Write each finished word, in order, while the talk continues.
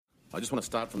I just want to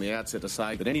start from the outset to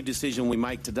say that any decision we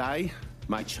make today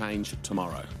may change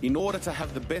tomorrow. In order to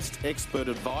have the best expert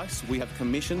advice, we have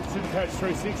commissioned Supercoach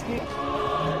 360.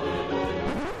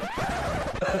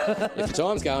 If your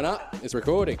time's going up, it's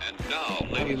recording. And now,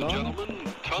 ladies and gentlemen,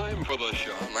 time for the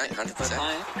show. Mate,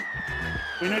 100%.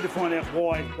 We need to find out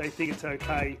why they think it's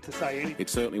okay to say anything.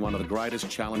 It's certainly one of the greatest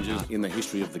challenges in the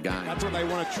history of the game. That's what they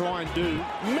want to try and do.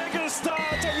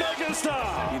 Megastar to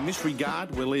megastar! In this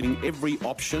regard, we're leaving every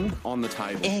option on the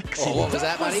table. Oh, what was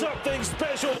that, buddy? Something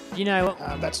special. You know,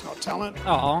 That's not talent.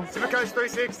 Supercoach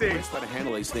 360. The best way to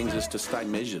handle these things is to stay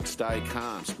measured, stay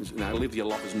calm, live your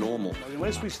life as normal.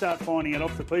 Unless we start finding it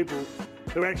off the people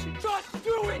who actually just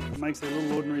do it, it makes their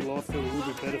little ordinary life feel a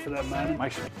little bit better for that moment.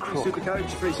 Makes it cool. Supercoach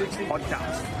 360 podcast.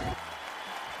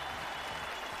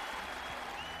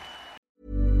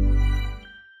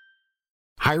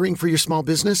 Hiring for your small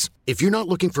business? If you're not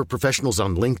looking for professionals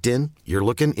on LinkedIn, you're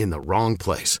looking in the wrong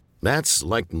place. That's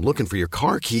like looking for your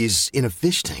car keys in a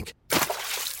fish tank.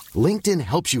 LinkedIn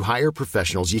helps you hire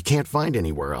professionals you can't find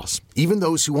anywhere else, even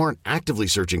those who aren't actively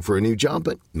searching for a new job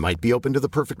but might be open to the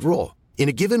perfect role. In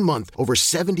a given month, over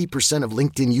 70% of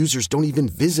LinkedIn users don't even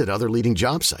visit other leading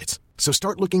job sites. So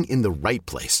start looking in the right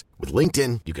place. With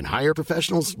LinkedIn, you can hire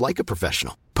professionals like a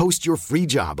professional. Post your free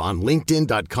job on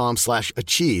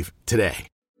linkedin.com/achieve today.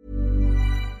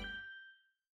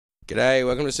 G'day,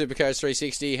 welcome to Supercoach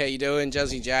 360. How you doing?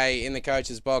 Juzzy J in the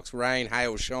coach's box, rain,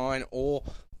 hail, shine, or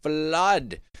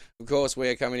flood. Of course,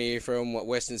 we're coming here from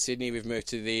Western Sydney. We've moved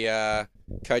to the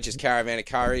coach's caravan of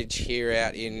courage here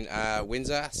out in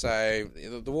Windsor. So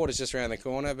the water's just around the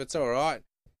corner, but it's all right.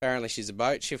 Apparently she's a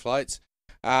boat. She floats.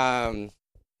 So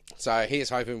here's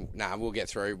hoping, we'll get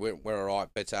through. We're all right.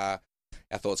 But our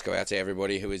thoughts go out to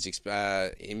everybody who is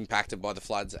impacted by the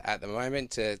floods at the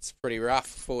moment. It's pretty rough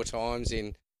 4 times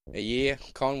in a year.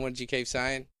 Con, what did you keep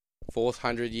saying?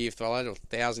 400-year flood or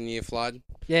 1,000-year flood?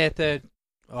 yeah,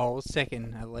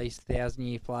 second at least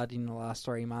 1,000-year flood in the last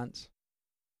 3 months.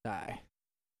 So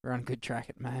we're on good track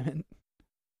at the moment.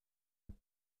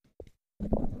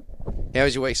 How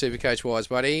was your week, Supercoach wise,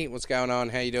 buddy? What's going on?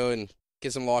 How you doing?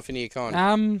 Get some life into your con.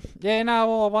 I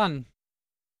won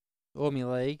all my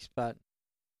leagues, but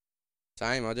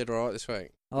Same, I did all right this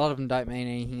week. a lot of them don't mean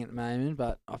anything at the moment.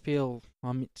 But I feel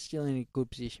I'm still in a good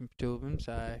position for 2 of them,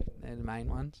 so they're the main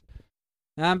ones.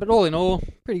 But all in all,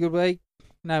 pretty good week.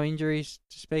 No injuries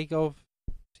to speak of,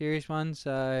 serious ones.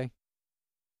 So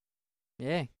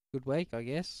yeah, good week, I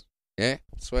guess. Yeah,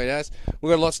 sweet as.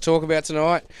 We've got lots to talk about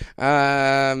tonight.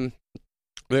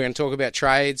 We're going to talk about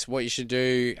trades, what you should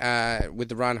do with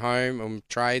the run home,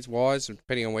 trades-wise,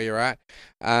 depending on where you're at.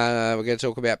 We're going to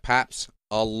talk about Paps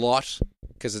a lot,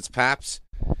 because it's Paps.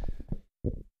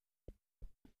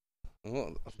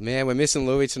 Oh, man, we're missing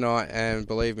Louis tonight, and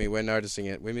believe me, we're noticing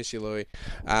it. We miss you, Louis.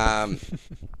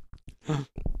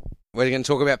 We're going to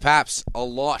talk about Paps a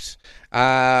lot.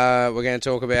 We're going to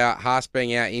talk about Haas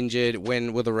being out injured.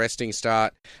 When will the resting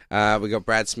start? We got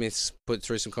Brad Smith's put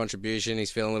through some contribution.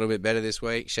 He's feeling a little bit better this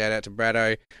week. Shout out to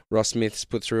Brado. Ross Smith's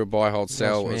put through a buy, hold,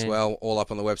 sell as well. All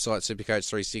up on the website, Supercoach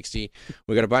 360.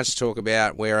 We've got a bunch to talk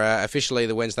about. We're officially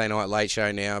the Wednesday night late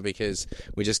show now because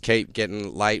we just keep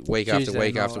getting late week after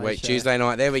week after week. Tuesday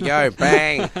night, there we go.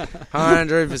 Bang.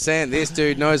 100%. This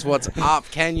dude knows what's up.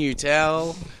 Can you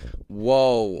tell?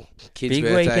 Whoa. Kids' Big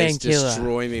birthdays weekend killer.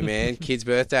 destroy me, man. Kids'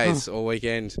 birthdays all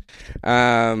weekend.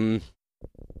 So,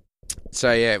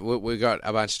 yeah, we've got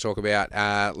a bunch to talk about.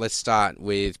 Let's start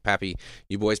with Pappy.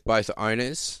 You boys both are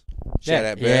owners. Shout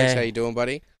out, Bergs. Yeah. How you doing,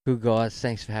 buddy? Good guys,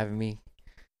 thanks for having me.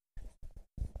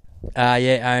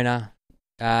 Owner.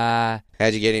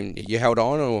 How'd you get him? You held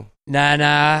on or?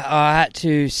 Nah, I had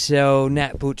to sell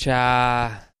Nat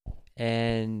Butcher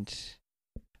and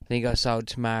I think I sold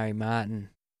Tamari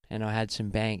Martin and I had some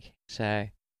bank. So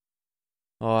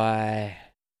I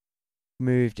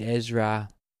moved Ezra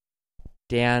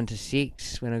down to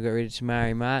 6 when I got rid of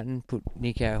Tamari Martin, put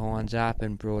Nico Hines up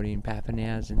and brought in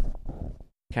Pappenhausen.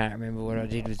 Can't remember what I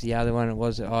did with the other one.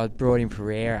 I brought in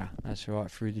Pereira. That's right,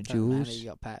 through the duels. You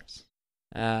got Paps.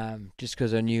 Just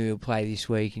because I knew he'll play this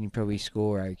week and he'd probably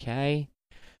score okay.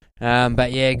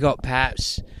 But yeah, got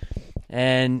Paps.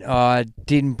 And I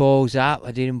didn't balls up.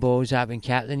 And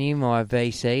captain him. I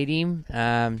VC'd him.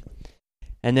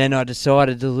 And then I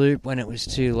decided to loop when it was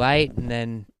too late. And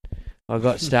then I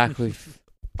got stuck with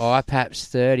IPAPS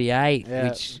 38,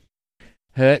 which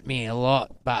hurt me a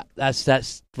lot. But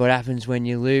that's what happens when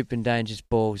you loop and don't just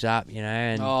balls up, you know.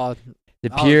 And the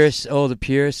purists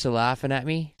are laughing at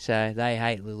me, so they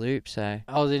hate the loop. So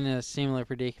I was in a similar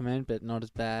predicament, but not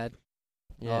as bad.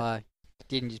 Yeah. I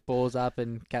didn't just balls up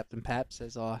and Captain Paps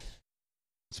as I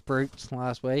spruiked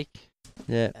last week.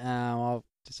 Yeah. I've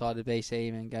decided to BC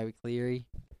him and go with Cleary,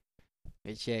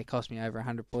 which cost me over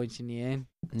 100 points in the end.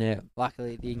 Yeah.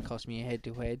 Luckily, it didn't cost me a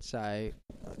head-to-head, so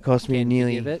Cost me can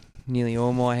forgive it. nearly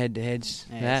all my head-to-heads.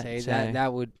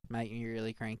 That would make me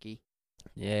really cranky.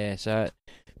 Yeah, so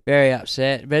very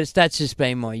upset. But that's just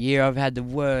been my year. I've had the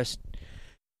worst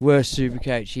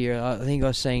Supercoach year. I think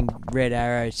I've seen Red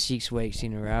Arrow 6 weeks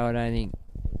in a row. I don't think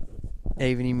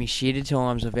even in my shitter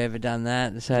times I've ever done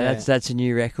that. So that's a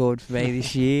new record for me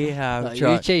this year. You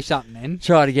achieve something then.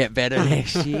 Try to get better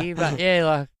next year. But yeah,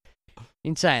 like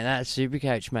in saying that,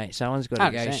 Supercoach, mate, someone's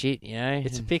got to 100%. go shit, you know.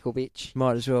 It's a pickle, bitch.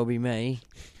 Might as well be me.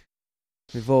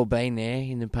 We've all been there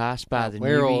in the past, bar the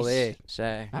we're newbies, all there.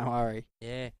 So Don't worry.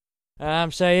 yeah.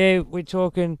 So yeah, we're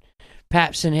talking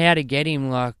Paps and how to get him.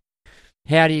 Like,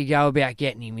 how do you go about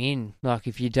getting him in? Like,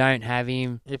 if you don't have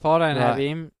him, If I don't have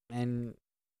him, and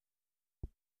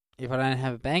if I don't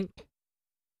have a bank,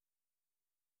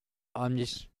 I'm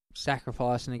just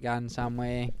sacrificing a gun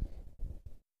somewhere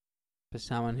for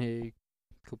someone who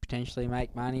could potentially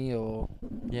make money or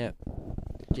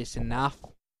just enough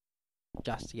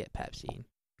just to get Paps in.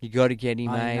 you got to get him,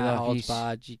 I mate. know Like, holds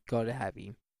barred, you got to have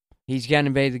him. he's going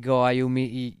to be the guy you'll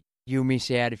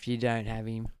miss out if you don't have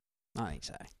him. I think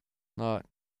so. Like,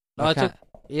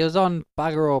 He was on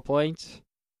bugger all points.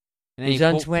 And He's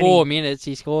in on 20 4 minutes,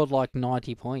 he scored like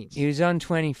 90 points. he was on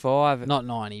 25. Not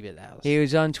 90, but that was... He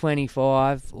was on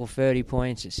 25 or 30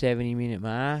 points at 70-minute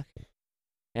mark.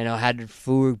 And I had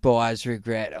full buyer's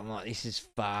regret. I'm like, this is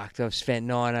fucked. I've spent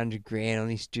 $900,000 on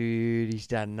this dude. He's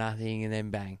done nothing. And then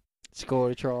bang.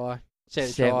 Scored a try. Set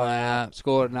Set try one up. up.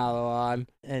 Scored another one.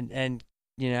 And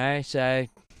you know, so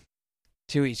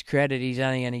to his credit, he's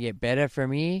only going to get better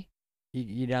from here.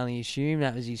 You'd only assume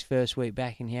that was his first week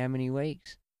back in how many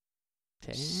weeks?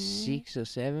 10? 6 or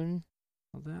 7?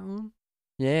 Was that one?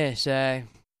 Yeah, so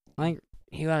I think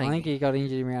he got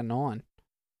injured in round 9.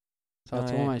 So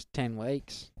it's almost 10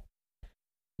 weeks.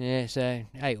 Yeah, so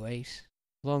 8 weeks.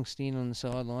 Long stint on the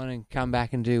sideline and come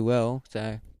back and do well.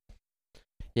 So,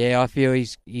 yeah, I feel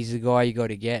he's the guy you got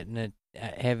to get. And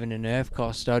at heaven and earth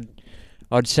cost,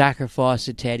 I'd sacrifice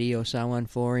a Teddy or someone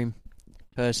for him.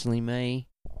 Personally, me.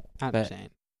 100%.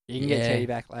 You can get Teddy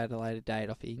back at a later date,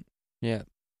 I think. Yeah.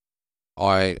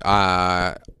 I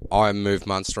moved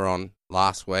Munster on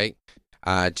last week,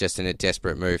 just in a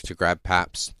desperate move to grab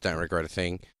Paps. Don't regret a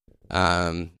thing.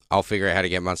 I'll figure out how to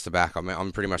get Munster back.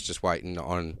 I'm pretty much just waiting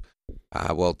on,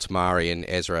 Tamari and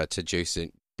Ezra to juice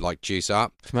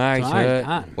up. Tamari's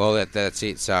hurt. Well, that's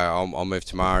it. So I'll move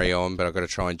Tamari on, but I've got to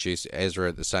try and juice Ezra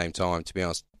at the same time. To be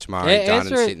honest, Tamari done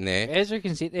and sitting there. Ezra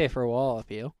can sit there for a while, I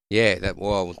feel. Yeah,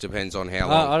 it depends on how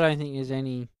long. I don't think there's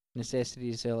any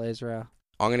necessity to sell Ezra.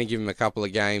 I'm going to give him a couple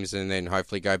of games and then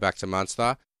hopefully go back to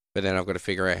Munster. But then I've got to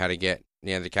figure out how to get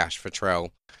the cash for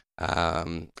Trell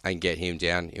and get him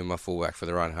down in my fullback for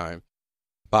the run home.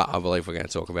 But I believe we're going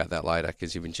to talk about that later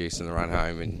because you've been juicing the run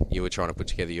home and you were trying to put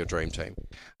together your dream team.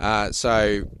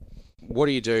 So what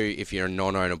do you do if you're a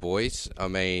non-owner, boys? I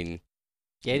mean...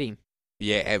 Get him.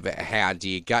 Yeah, but how do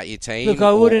you gut your team? Look,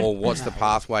 I wouldn't... Or what's the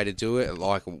pathway to do it?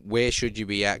 Like, where should you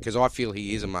be at? Because I feel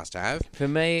he is a must-have. For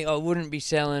me, I wouldn't be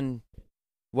selling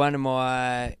one of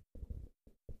my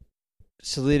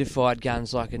solidified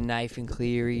guns like a Nathan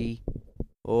Cleary,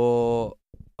 or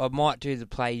I might do the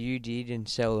play you did and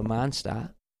sell the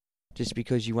Munster, just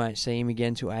because you won't see him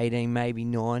again till 18, maybe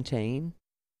 19,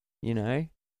 you know.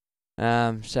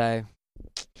 So...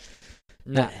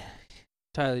 No,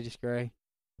 totally disagree.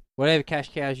 Whatever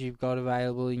cash cows you've got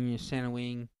available in your centre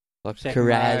wing, like second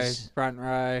Carraz, row, front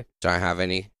row. Don't have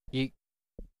any.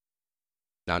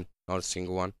 None. Not a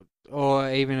single one. Or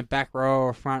even a back row or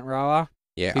a front rower.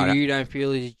 Yeah, who you don't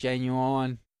feel is a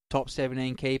genuine top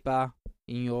 17 keeper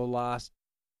in your last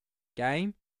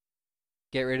game.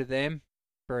 Get rid of them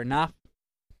for enough.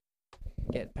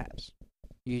 Get Paps.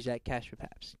 Use that cash for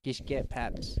Paps. Just get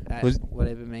Paps at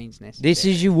whatever means necessary. This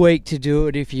is your week to do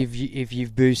it if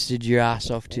you've boosted your ass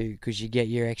off too, because you get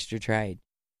your extra trade.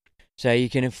 So you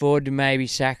can afford to maybe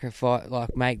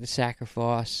make the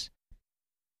sacrifice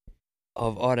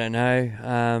of, I don't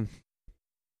know,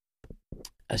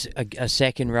 a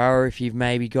second rower if you've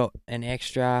maybe got an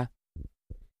extra,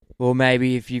 or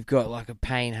maybe if you've got like a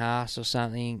Payne Haas or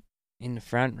something in the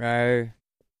front row,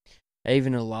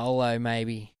 even a Lolo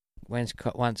maybe. Once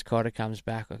Cotter comes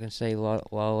back, I can see Lolo.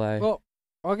 Well,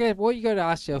 I guess what you got to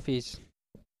ask yourself is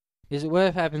it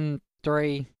worth having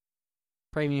 3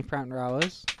 premium front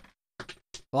rowers?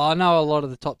 Well, I know a lot of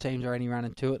the top teams are only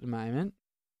running 2 at the moment.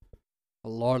 A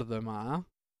lot of them are,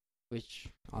 which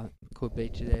could be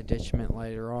to their detriment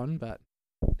later on, but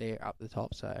they're up the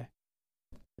top, so.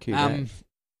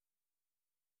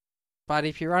 But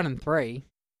if you're running 3,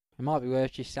 it might be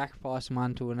worth just sacrificing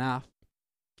one to enough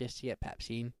just to get Paps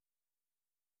in.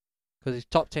 Because if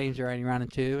top teams are only running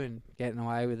 2 and getting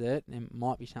away with it, there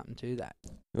might be something to that.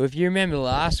 Well, if you remember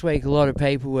last week, a lot of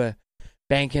people were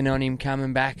banking on him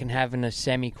coming back and having a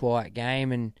semi-quiet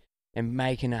game and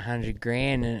making $100,000,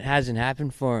 and it hasn't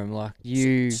happened for him. Like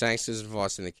Sangster's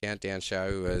advice in the countdown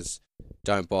show was,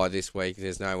 don't buy this week.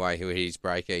 There's no way he'll hit his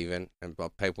break even, and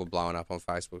people blowing up on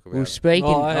Facebook about well, it. speaking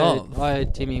I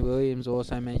heard Timmy Williams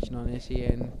also mention on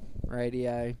SEN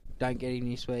radio, don't get him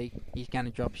this week. He's going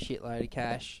to drop a shitload of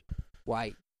cash.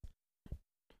 Wait.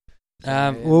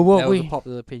 So, well, what that was we a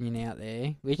popular opinion out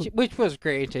there, which was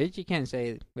granted. You can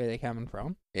see where they're coming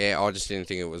from. Yeah, I just didn't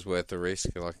think it was worth the risk.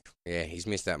 Like, yeah, he's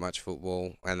missed that much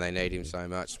football, and they need him so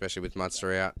much, especially with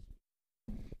Munster out.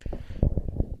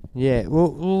 Yeah,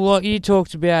 well, like you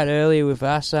talked about earlier with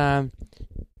us,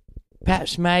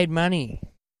 Paps made money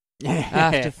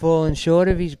after falling short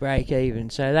of his break even.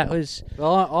 So that was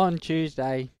on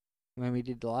Tuesday when we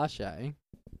did the last show.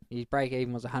 His break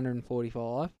even was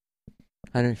 145.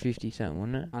 150 something,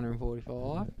 wasn't it?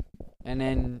 145. And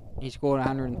then he scored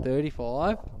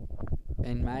 135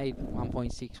 and made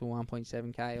 1.6 or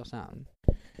 1.7k or something.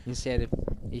 Instead of,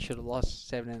 he should have lost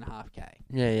 7.5k.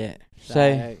 Yeah.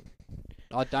 So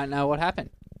I don't know what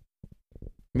happened.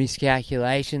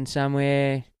 Miscalculation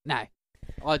somewhere. No.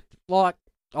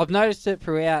 I've noticed it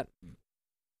throughout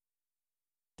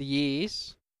the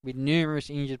years with numerous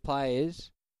injured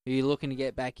players who you're looking to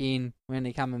get back in when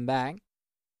they're coming back.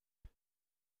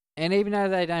 And even though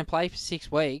they don't play for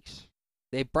 6 weeks,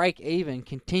 their break even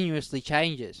continuously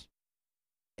changes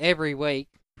every week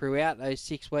throughout those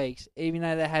 6 weeks, even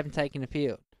though they haven't taken the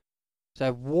field.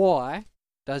 So why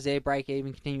does their break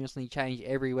even continuously change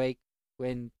every week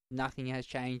when nothing has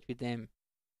changed with them?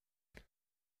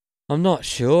 I'm not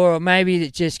sure. Maybe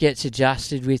it just gets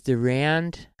adjusted with the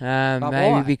round. But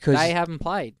maybe why? because they haven't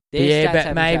played. Their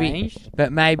stats haven't changed.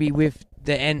 But maybe with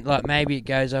the end, like maybe it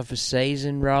goes off a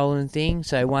season rolling thing.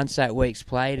 So once that week's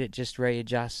played, it just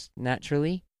readjusts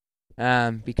naturally,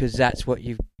 because that's what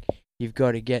you've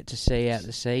got to get to see out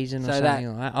the season or something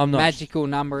like that. I'm not magical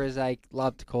number, as they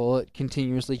love to call it,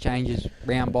 continuously changes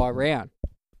round by round.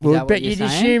 Well, but you'd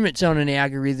assume it's on an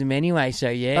algorithm anyway, so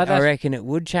yeah, But I reckon it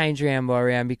would change round by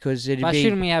round because it'd But be...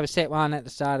 shouldn't we have a set one at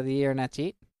the start of the year and that's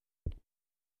it?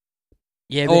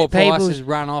 Yeah, or but people's prices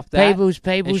run off that.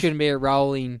 It shouldn't be a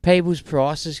rolling... People's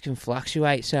prices can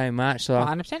fluctuate so much. Like,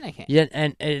 100% they can. Yeah,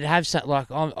 and it'd have something like...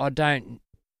 I don't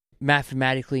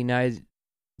mathematically know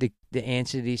the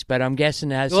answer to this, but I'm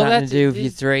guessing it has something to do with your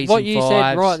 3s and 5s. What you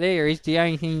said right there is the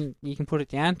only thing you can put it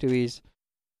down to is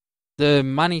the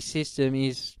money system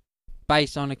is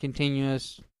based on a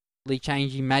continuously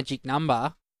changing magic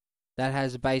number that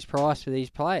has a base price for these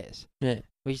players. Yeah.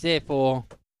 Which therefore,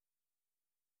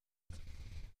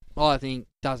 I think,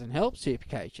 doesn't help super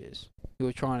coaches who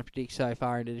are trying to predict so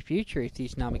far into the future if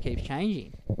this number keeps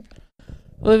changing.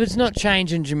 Well, if it's not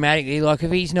changing dramatically, like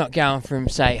if he's not going from,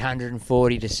 say,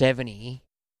 140 to 70,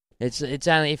 it's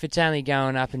only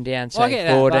going up and down, say,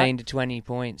 14 to 20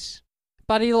 points.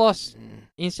 But he lost,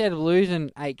 instead of losing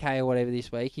 8k or whatever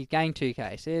this week, he's gained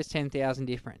 2k. So there's 10,000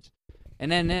 difference.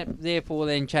 And then that therefore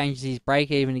then changes his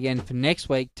break even again for next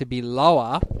week to be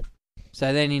lower.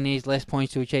 So then he needs less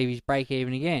points to achieve his break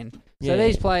even again. So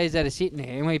these players that are sitting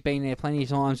there, and we've been there plenty of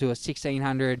times, who are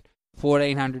 $1,600,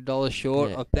 $1,400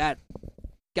 short of that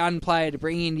gun player to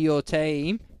bring into your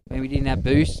team when we didn't have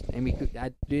boost and we could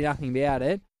do nothing about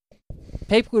it.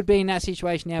 People could be in that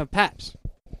situation now with Paps,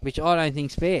 which I don't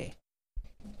think's fair.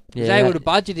 Yeah, they would have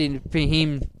budgeted for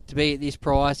him to be at this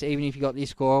price, even if he got this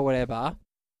score or whatever.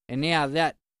 And now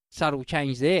that subtle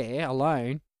change there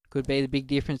alone could be the big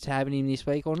difference to having him this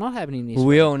week or not having him this week.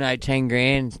 We all know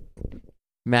 $10,000,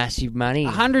 massive money.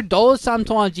 $100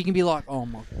 sometimes you can be like, oh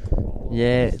my God.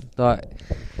 Yeah, like,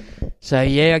 so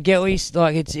yeah, I get what he's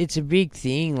like. It's a big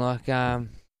thing. Like, I've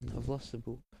lost the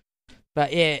book,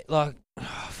 but yeah, like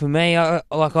for me, I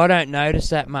don't notice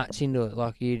that much into it.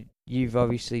 Like you've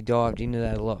obviously dived into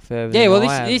that a lot further. Yeah, well,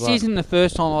 this isn't the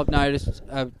first time I've noticed.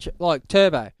 Like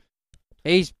Turbo,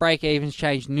 his break evens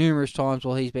changed numerous times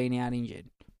while he's been out injured,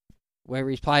 whether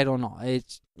he's played or not.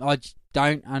 I just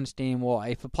don't understand why.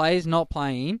 If a player's not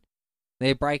playing,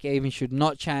 their break even should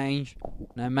not change,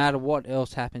 no matter what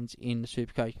else happens in the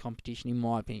Supercoach competition. In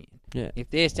my opinion, if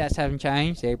their stats haven't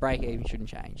changed, their break even shouldn't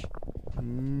change.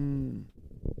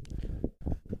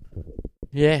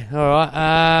 Yeah, all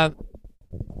right.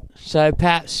 So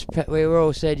Paps, we were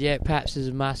all said, Paps is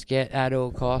a must-get at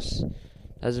all costs.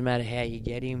 Doesn't matter how you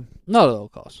get him. Not at all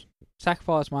costs.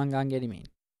 Sacrifice one gun, get him in.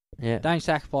 Yeah. Don't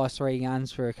sacrifice 3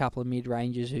 guns for a couple of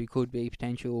mid-rangers who could be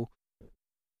potential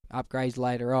upgrades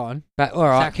later on. But all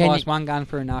right, Sacrifice one gun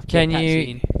for enough. Can get Paps you?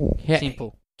 in.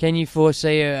 Simple. Can you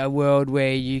foresee a world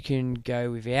where you can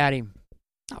go without him?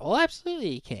 Oh, well,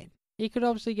 absolutely he can. He could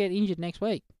obviously get injured next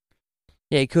week.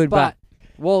 Yeah, he could, But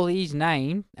while he's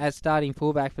named as starting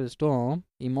fullback for the Storm,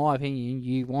 in my opinion,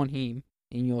 you want him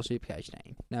in your Supercoach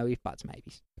team. No ifs, buts,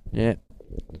 maybes. yeah.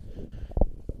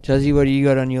 Chuzzy, what do you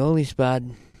got on your list,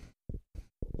 bud?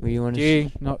 What you want Do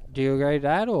you agree with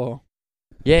that, or?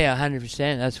 Yeah,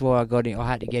 100%. That's why I got him. I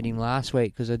had to get him last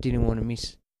week because I didn't want to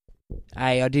miss.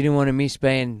 I didn't want to miss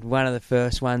being one of the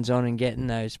first ones on and getting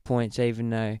those points, even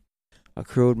though I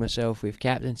crewed myself with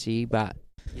captaincy. But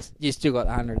You still got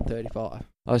 135.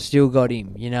 I still got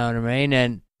him. You know what I mean?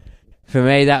 And for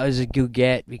me, that was a good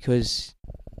get because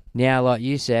now, like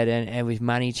you said, and with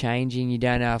money changing, you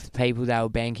don't know if the people they were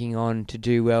banking on to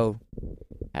do well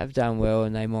have done well,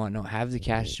 and they might not have the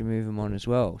cash to move them on as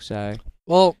well. So,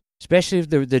 well, especially if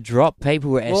the drop, people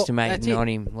were Well, estimating that's on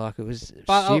him like it was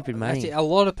But, stupid that's money. it. A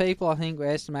lot of people, I think, were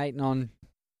estimating on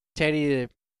Teddy to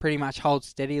pretty much hold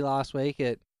steady last week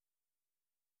at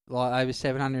like over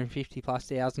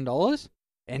 $750,000+,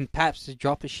 and Paps to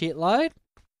drop a shitload,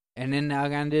 and then they were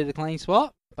going to do the clean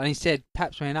swap. But instead,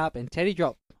 Paps went up and Teddy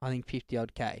dropped, I think, 50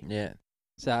 odd K. Yeah.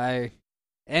 So,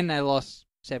 and they lost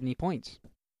 70 points.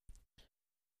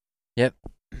 Yep.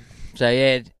 So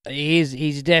yeah,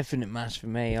 he's a definite must for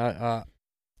me. I'd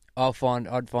find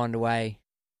a way,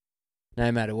 no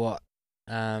matter what.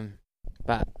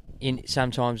 But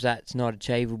sometimes that's not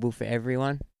achievable for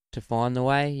everyone to find the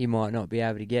way. You might not be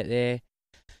able to get there.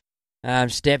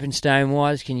 Stepping stone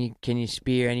wise, can you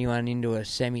spear anyone into a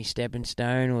semi stepping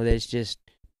stone, or there's just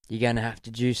you're going to have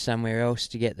to juice somewhere else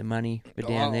to get the money for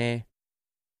down there?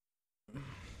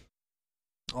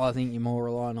 I think you're more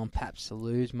relying on Paps to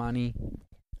lose money.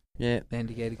 Yeah. Than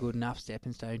to get a good enough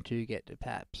stepping stone to get to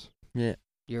Paps. Yeah.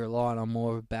 You're relying on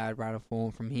more of a bad run of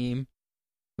form from him,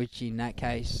 which in that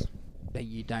case, that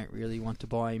you don't really want to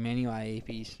buy him anyway if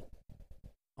he's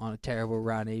on a terrible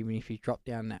run, even if you drop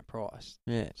down that price.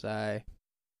 Yeah. So,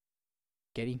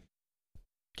 get him.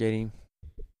 Get him.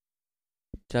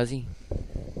 Does he?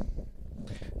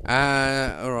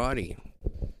 Alrighty.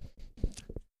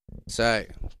 So,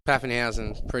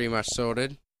 Pappenhausen pretty much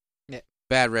sorted. Yep.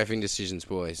 Bad reffing decisions,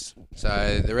 boys.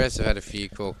 So, the refs have had a few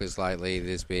corkers lately.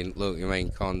 There's been,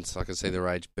 Cons, I can see the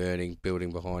rage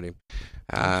building behind him.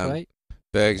 Sweet.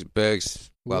 Bergs,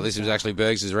 well, this was actually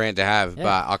Bergs' rant to have, Yeah.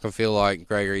 but I can feel like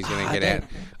Gregory's going to get out.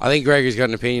 I think Gregory's got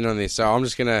an opinion on this, so I'm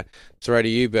just going to throw to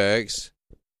you, Bergs.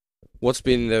 What's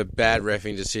been the bad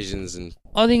reffing decisions? And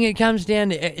I think it comes down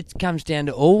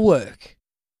to all work.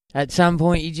 At some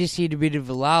point, you just hit a bit of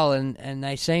a lull, and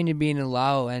they seem to be in a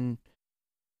lull and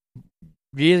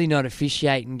really not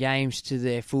officiating games to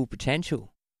their full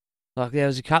potential. Like, there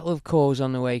was a couple of calls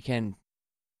on the weekend,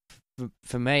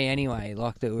 for me anyway,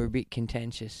 like that were a bit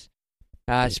contentious.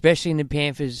 Especially in the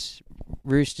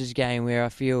Panthers-Roosters game, where I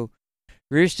feel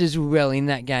Roosters were well in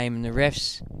that game, and the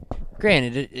refs,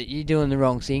 granted, you're doing the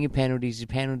wrong thing, a penalty's a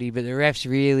penalty, but the refs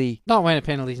really... Not when a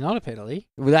penalty's not a penalty.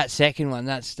 Well, that second one,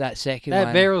 that second That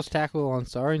one... Verrills tackle on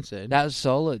Sorensen. That was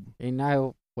solid. In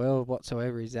no world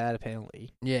whatsoever is that a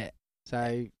penalty. Yeah.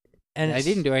 So, And they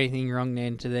didn't do anything wrong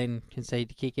then to then concede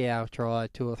the kick out, try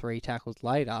 2 or 3 tackles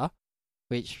later,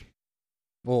 which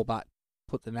all but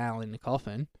put the nail in the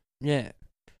coffin. Yeah.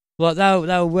 Well,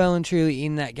 they were well and truly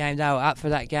in that game. They were up for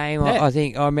that game. Yeah. I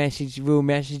think we were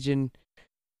messaging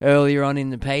earlier on in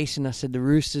the piece, and I said the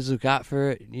Roosters look up for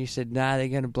it. And you said, no, they're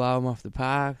going to blow them off the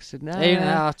park. I said, no. Even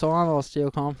at half time, I was still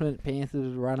confident the Panthers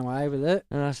would run away with it.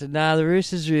 And I said, no, the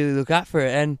Roosters really look up for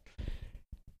it. And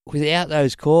without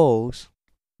those calls,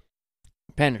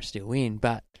 Penrith still win.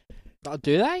 But Oh,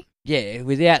 do they? yeah,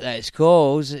 without those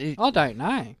calls, I don't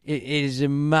know. it is a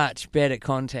much better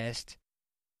contest,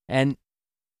 and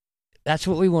that's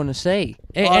what we want to see.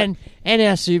 And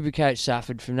our Supercoach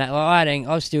suffered from that. Like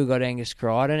I've still got Angus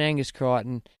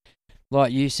Crichton,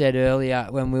 like you said earlier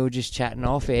when we were just chatting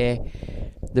off air,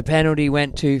 the penalty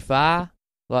went too far.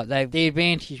 Like The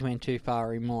advantage went too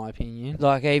far, in my opinion.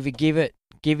 like either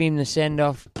give him the send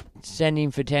off, send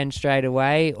him for 10 straight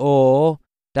away, or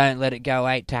don't let it go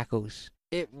 8 tackles.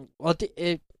 It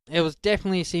was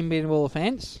definitely a sin-binnable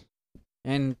offence,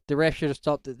 and the ref should have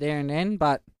stopped it there and then,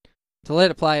 but to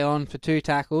let it play on for 2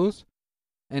 tackles,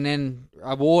 and then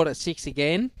award at 6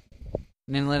 again,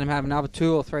 and then let him have another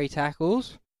 2 or 3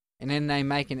 tackles, and then they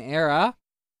make an error,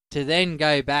 to then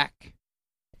go back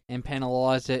and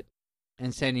penalise it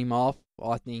and send him off,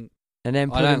 I think, And then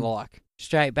put I don't him like.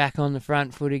 straight back on the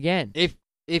front foot again.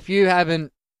 If you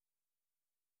haven't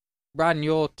run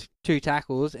your 2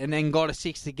 tackles and then got a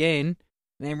 6 again,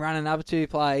 and then run another 2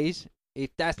 plays, if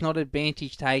that's not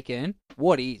advantage taken,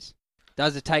 what is?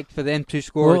 Does it take for them to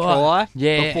score a try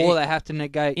before they have to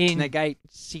negate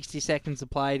 60 seconds of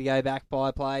play to go back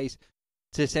 5 plays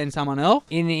to send someone else?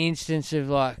 In the instance of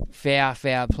like foul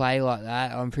play like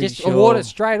that, I'm pretty sure. Just award it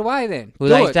straight away then.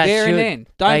 Well, do it there and then.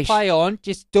 Don't play on,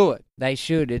 just do it. They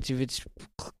should. If it's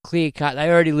clear cut, they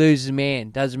already lose the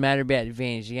man. Doesn't matter about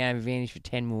advantage. You're going to have advantage for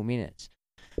 10 more minutes.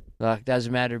 Like,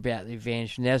 doesn't matter about the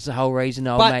advantage. And that's the whole reason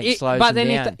Old Mate slows them down. But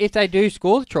then if they do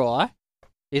score the try,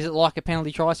 is it like a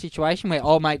penalty try situation where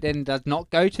Old Mate then does not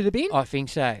go to the bin? I think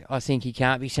so. I think he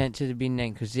can't be sent to the bin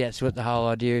then because that's what the whole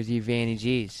idea of the advantage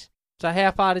is. So how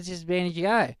far does this advantage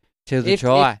go? Till the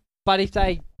try. But if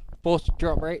they force to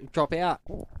drop out,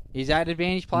 is that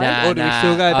advantage play? Or do we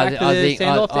still go back to the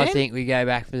send-off I think we go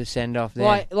back for the send-off then.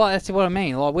 Like that's what I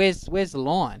mean. Like, where's the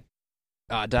line?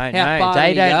 I don't know.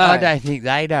 I don't think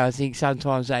they do. I think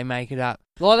sometimes they make it up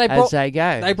as they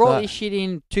go. They brought this shit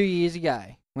in 2 years ago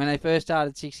when they first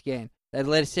started 6 again. They'd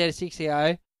let a set of 6 go,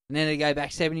 and then they'd go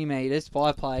back 70 metres,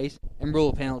 5 plays, and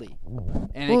rule a penalty.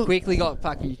 And it quickly got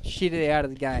fucking shitted out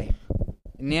of the game.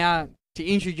 And now, to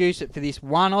introduce it for this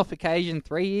one-off occasion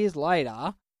 3 years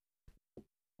later,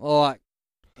 like,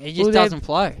 it just doesn't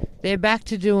flow. They're back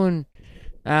to doing...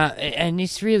 and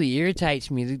this really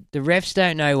irritates me. The refs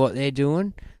don't know what they're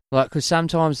doing. Like, because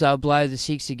sometimes they'll blow the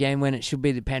 6 again when it should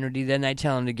be the penalty. Then they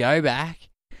tell them to go back,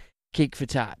 kick for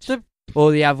touch.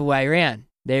 Or the other way around.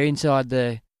 They're inside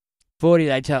the 40.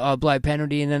 They tell, blow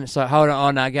penalty. And then it's like, hold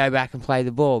on, no, go back and play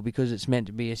the ball because it's meant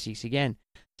to be a 6 again.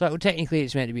 It's like, well, technically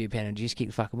it's meant to be a penalty. Just kick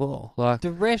the fucking ball. Like, the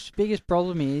refs' biggest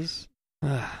problem is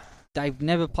they've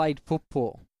never played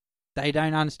football. They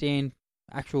don't understand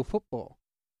actual football.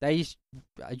 They just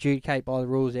adjudicate by the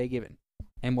rules they're given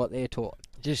and what they're taught.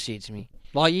 Just shits me.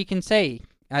 Like, you can see,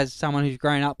 as someone who's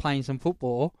grown up playing some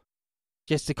football,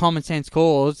 just the common sense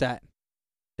calls that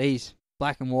these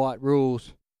black and white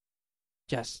rules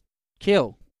just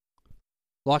kill.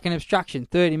 Like an obstruction,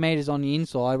 30 metres on the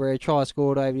inside where a try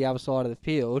scored over the other side of the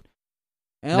field.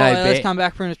 And let's come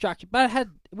back for an obstruction. But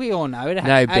we all know it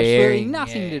had absolutely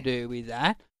nothing to do with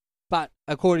that. But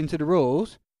according to the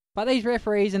rules... But these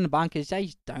referees and the bunkers, they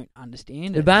just don't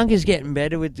understand it. The bunker's getting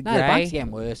better with the grey. The bunker's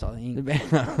getting worse, I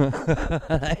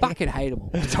think. Fucking hate them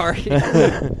all. Sorry.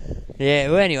 Yeah,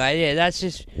 well, anyway, that's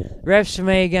just... Refs, for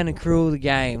me, are going to rule the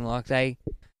game like they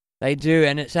do.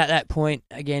 And it's at that point,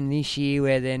 again, this year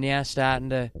where they're now starting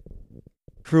to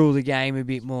rule the game a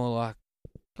bit more like...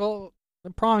 Well, the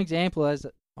prime example, as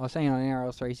I was saying on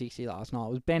NRL 360 last night,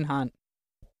 was Ben Hunt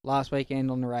last weekend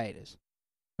on the Raiders,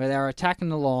 where they were attacking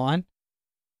the line.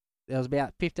 There was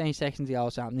about 15 seconds ago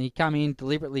or something. He come in,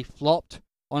 deliberately flopped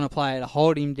on a player to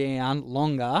hold him down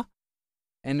longer.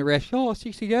 And the ref,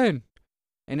 6 again.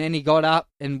 And then he got up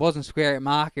and wasn't square at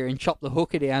marker and chopped the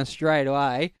hooker down straight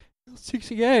away.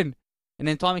 6 again. And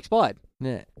then time expired.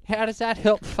 Yeah. How does that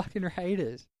help fucking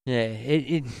Raiders? Yeah.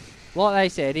 It Like they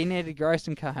said, he needed to grow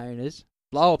some cojones,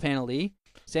 blow a penalty,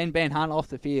 send Ben Hunt off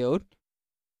the field.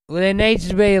 Well, there needs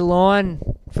to be a line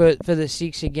for the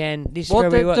 6 again. This is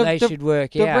probably what they should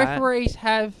work out. The referees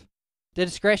have the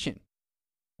discretion.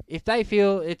 If they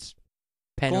feel it's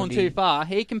gone too far,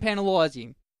 he can penalise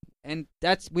him. And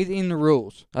that's within the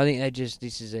rules. I think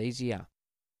this is easier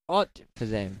for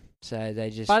them. So they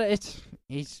just... But it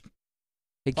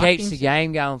keeps the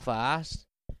game going fast.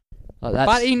 Like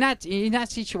but in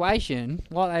that situation,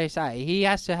 like they say, he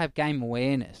has to have game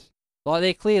awareness. Like,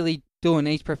 they're clearly doing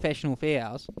these professional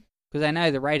fouls because they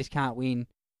know the Raiders can't win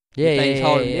if they just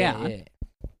hold them down. Yeah.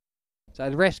 So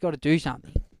the refs got to do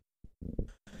something.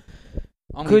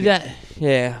 Fuck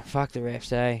the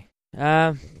refs, eh?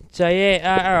 All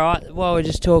right. Well,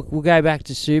 we'll go back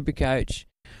to Supercoach.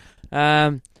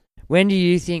 When do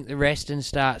you think the resting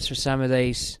starts for some of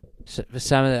these?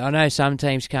 I know some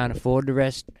teams can't afford to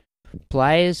rest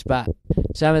players, but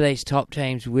some of these top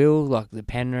teams will, like the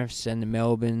Penriths and the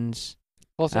Melbournes.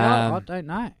 Also, I don't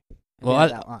know. Well,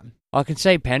 that one. I can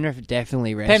see Penrith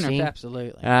definitely resting. Penrith,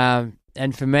 absolutely.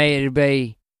 And for me, it'd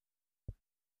be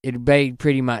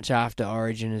pretty much after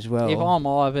Origin as well. If I'm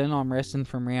Ivan, I'm resting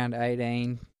from round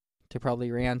 18 to probably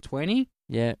round 20.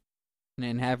 Yeah. And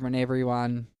then having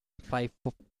everyone play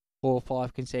 4 or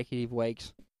 5 consecutive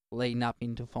weeks leading up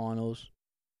into finals,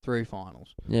 through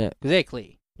finals. Yeah. Because they're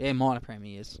clear. They're minor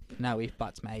premiers. No ifs,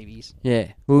 buts, maybes.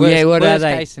 Yeah. Well, what are they? Worst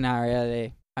case scenario,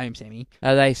 they're home semi.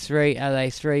 Are they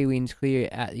 3 wins clear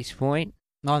at this point?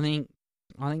 I think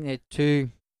they're 2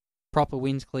 proper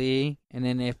wins clear, and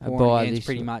then their 4 against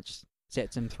pretty much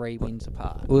sets them 3 wins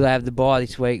apart. Well, they have the bye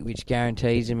this week, which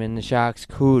guarantees them, and the Sharks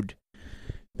could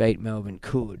beat Melbourne.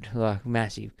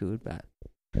 Massive could, but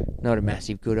not a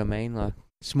massive good. I mean, like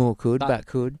Small could, but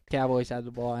could. Cowboys had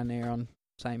the bye and they're on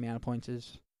same amount of points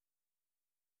as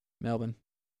Melbourne.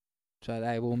 So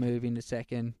they will move into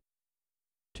second,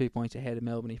 2 points ahead of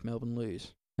Melbourne if Melbourne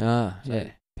lose. Ah, So yeah.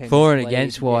 Penrith For and lead,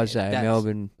 against wise, yeah, though,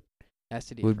 Melbourne that's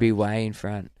the would be difference. way in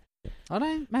front. I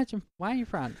don't imagine way in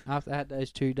front after they had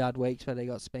those 2 dud weeks where they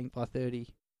got spanked by 30.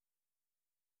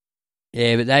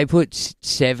 Yeah, but they put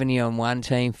 70 on one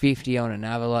team, 50 on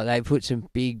another. Like, they put some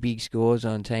big scores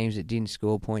on teams that didn't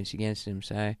score points against them.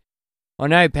 So I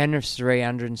know Penrith's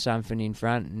 300 and something in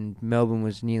front, and Melbourne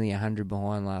was nearly 100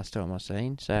 behind last time I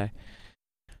seen. So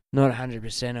not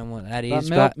 100% on what that is.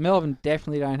 But Melbourne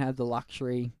definitely don't have the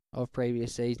luxury of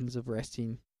previous seasons of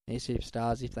resting their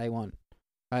superstars if they want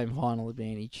home final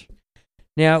advantage.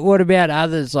 now, what about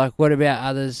others? Like, what about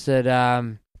others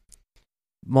that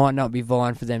might not be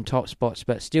vying for them top spots,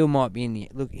 but still might be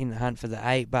in the hunt for the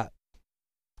 8? But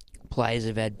players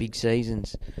have had big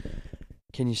seasons.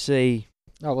 Can you see?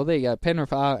 Oh, well, there you go.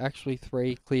 Penrith are actually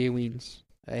 3 clear wins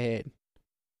ahead,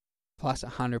 plus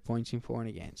 100 points in for and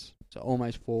against. So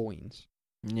almost 4 wins.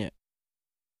 Yeah.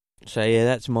 So yeah,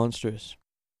 that's monstrous.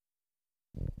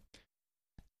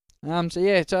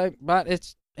 But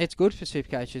it's good for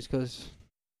Supercoaches because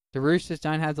the Roosters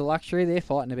don't have the luxury. They're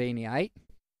fighting to be in the 8.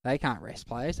 They can't rest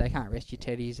players. They can't rest your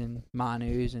Teddies and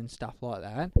Manus and stuff like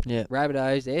that. Yeah.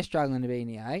 Rabbitohs, they're struggling to be in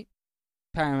the 8.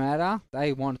 Parramatta,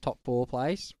 they want a top 4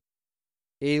 place.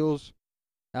 Broncos,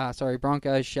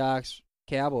 Sharks,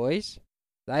 Cowboys,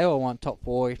 they all want top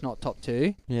 4, if not top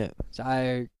 2. Yeah.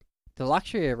 So the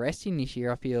luxury of resting this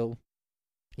year, I feel,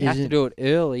 you have to do it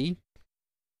early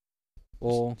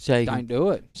or don't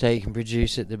do it. So you can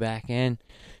produce at the back end.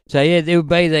 So yeah, there will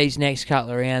be these next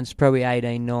couple of rounds, probably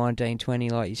 18, 19, 20,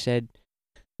 like you said,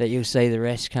 that you'll see the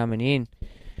rest coming in.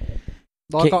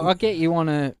 Like, I get you want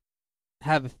to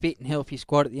have a fit and healthy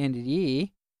squad at the end of the year,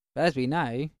 but as we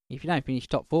know, if you don't finish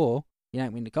top 4, you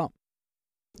don't win the comp.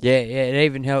 Yeah, it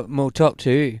even help more top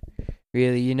 2.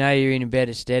 Really, you know you're in a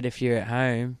better stead if you're at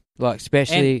home. Like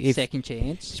especially if second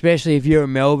chance. Especially if you're a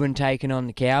Melbourne taking on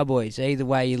the Cowboys. Either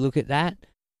way you look at that,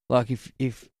 like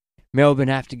if Melbourne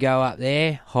have to go up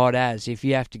there, hot as. If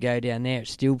you have to go down there,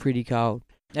 it's still pretty cold.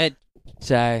 It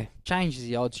So changes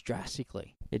the odds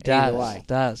drastically. It Either does. way. It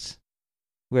does.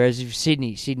 Whereas if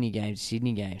Sydney games,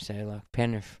 so like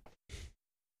Penrith,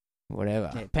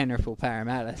 whatever, Yeah, Penrith or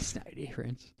Parramatta, it's no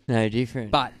difference. no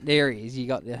different. But there is, you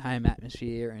got the home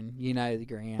atmosphere and you know the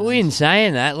ground. well, in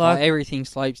saying that, like everything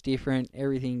slopes different,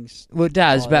 everything's... well, it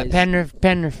does. But size.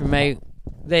 Penrith for me,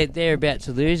 they're about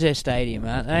to lose their stadium,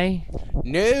 aren't they?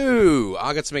 No,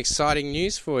 I got some exciting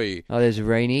news for you. Oh, there's a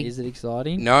renege. Is it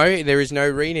exciting? No, there is no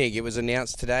renege. It was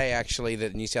announced today, actually,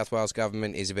 that the New South Wales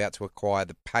government is about to acquire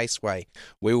the Paceway.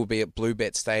 We will be at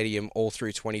Bluebet Stadium all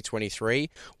through 2023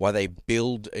 while they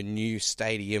build a new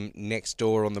stadium next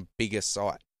door on the bigger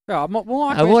site. Right, my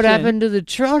What question- happened to the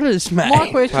Trotters, mate? My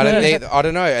question is... I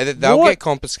don't know. They'll What- get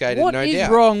confiscated, What no is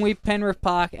doubt. wrong with Penrith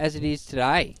Park as it is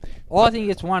today? I think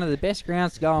it's one of the best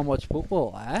grounds to go and watch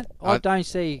football at. I don't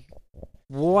see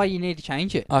why you need to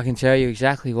change it. I can tell you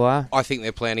exactly why. I think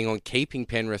they're planning on keeping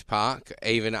Penrith Park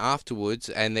even afterwards,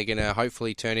 and they're going to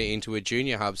hopefully turn it into a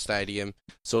junior hub stadium,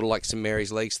 sort of like St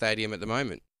Mary's League Stadium at the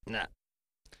moment. Nah.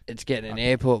 It's getting an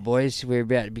airport, boys. We're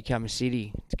about to become a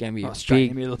city. It's going to be Straight in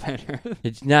big. the middle of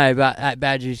Penrith. But at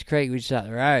Badgers Creek, which is up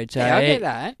the road. So Yeah, I get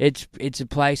that. It's a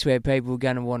place where people are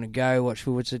going to want to go watch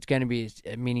football. So it's going to be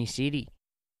a mini city.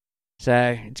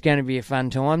 So it's going to be a fun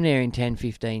time there in 10,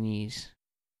 15 years.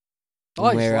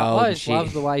 I We're old and just shit.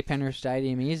 love the way Penrith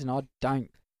Stadium is, and I don't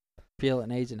feel it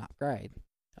needs an upgrade.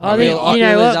 I feel think, you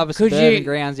know there's what? other Could suburban you...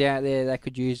 grounds out there that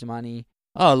could use the money.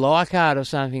 Oh, Leichhardt or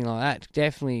something like that.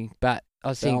 Definitely. But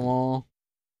I think Belmore.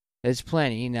 there's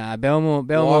plenty. Nah, Belmore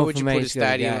Why would for you me put a has gotta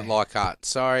stadium go. at Leichhardt?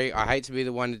 Sorry, I hate to be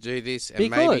the one to do this, and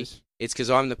maybe Because. it's because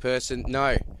I'm the person.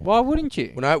 No. Why wouldn't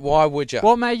you? Well, no, why would you?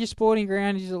 What major sporting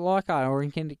ground is it Leichhardt or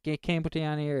in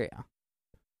Campbelltown area?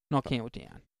 Not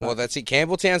Campbelltown. Well, that's it.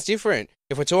 Campbelltown's different.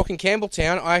 If we're talking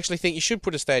Campbelltown, I actually think you should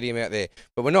put a stadium out there.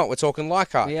 But we're not. We're talking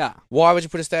Leichhardt. Yeah. Why would you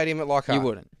put a stadium at Leichhardt? You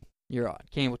wouldn't. You're right.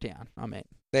 Campbelltown, I meant.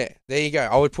 There you go.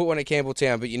 I would put one at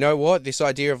Campbelltown. But you know what? This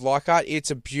idea of Leichhardt, it's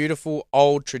a beautiful,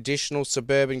 old, traditional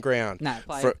suburban ground. No,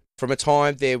 From a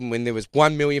time there when there was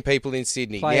 1 million people in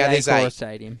Sydney. play Now there's Acora 8.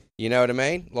 Stadium. You know what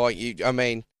I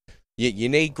mean? You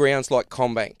need grounds like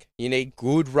Combank. You need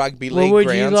good rugby Well, league would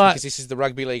you grounds like- because this is the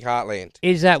rugby league heartland.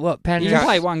 Is that what You Penrith... can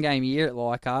play one game a year at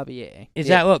Leichhardt, but yeah. Is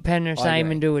Yeah. that what Penrith's I agree.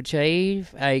 aiming to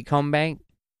achieve? A Combank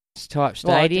type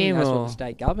Well, I think stadium? that's or what the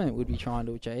state government would be trying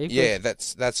to achieve. Yeah,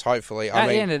 that's hopefully. At I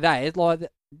the mean, end of the day, it's like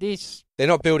this. they're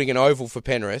not building an oval for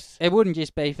Penrith. It wouldn't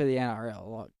just be for the NRL.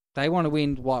 Like they want to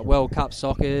win like World Cup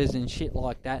soccers and shit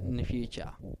like that in the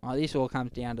future. Like, this all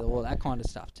comes down to all that kind of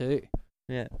stuff too.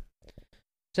 Yeah.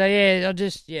 So yeah,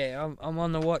 I'm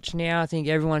on the watch now. I think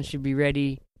everyone should be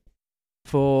ready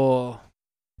for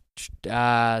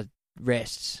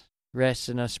rests,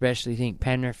 and I especially think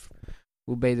Penrith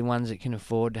will be the ones that can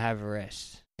afford to have a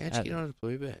rest. How'd you get on a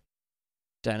blue bet?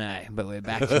 Don't know, but we're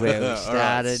back to where we started. All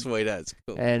right, sweet as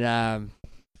cool. And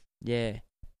yeah.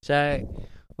 So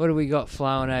what do we got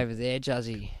flowing over there,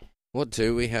 Juzzy? What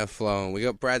do we have flowing? We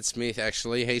got Brad Smith,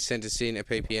 actually. He sent us in a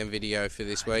PPM video for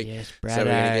this week. Yes, Brado. So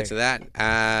we're going to get to that.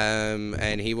 And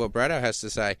what Brado has to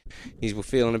say. He's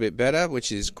feeling a bit better,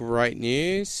 which is great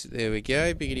news. There we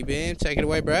go. Biggity bam. Take it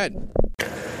away, Brad.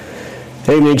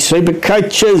 Evening, Super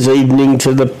Coaches. Evening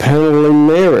to the panel in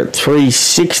there at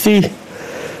 360.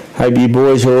 Hope you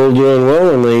boys are all doing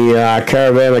well and the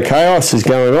caravan of chaos is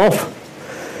going off.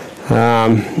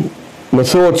 My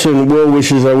thoughts and well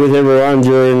wishes are with everyone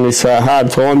during this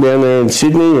hard time down there in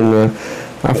Sydney and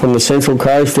up on the Central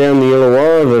Coast down the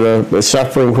Illawarra that are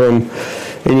suffering from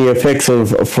any effects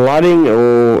of flooding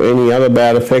or any other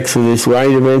bad effects of this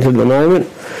rain event at the moment.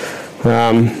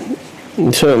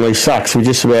 It certainly sucks. We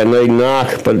just about need an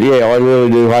arc, but yeah, I really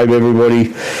do hope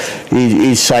everybody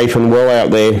is safe and well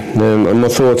out there, and my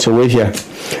thoughts are with you.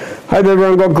 Hope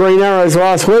everyone got green arrows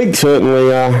last week.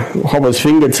 Certainly Hopper's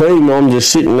finger team. I'm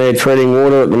just sitting there treading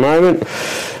water at the moment.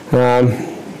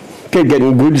 Keep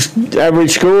getting good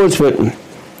average scores, but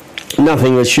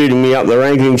nothing that's shooting me up the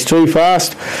rankings too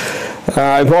fast. If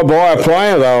I buy a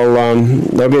player,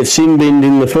 they'll get sin-binned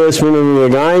in the first minute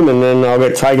of the game, and then I'll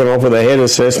get taken off with a head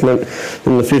assessment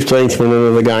in the 15th minute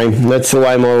of the game. That's the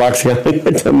way my luck's going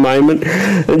at the moment.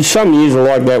 And some years are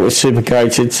like that with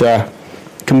Supercoach. It's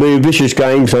can be a vicious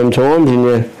game sometimes, and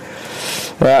you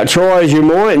try as you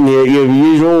might, and you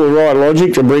use all the right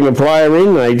logic to bring a player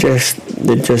in. It just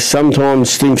sometimes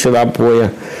stinks it up for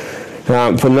you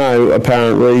for no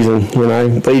apparent reason.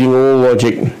 Beating all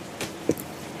logic.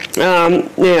 Now,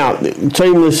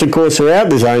 teamless, of course, are out.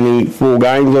 There's only 4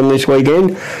 games on this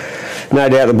weekend. No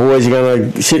doubt the boys are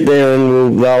going to sit there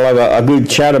and they'll have a good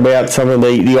chat about some of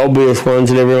the obvious ones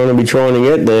that everyone will be trying to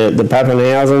get. The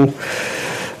Pappenhausen,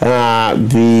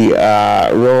 the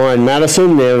Ryan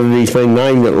Madison, now that he's been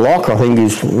named at lock, I think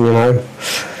is, wow,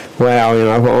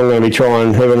 I'm going to be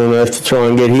trying heaven and earth to try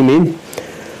and get him in.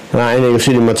 And he'll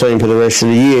sit in my team for the rest of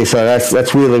the year. So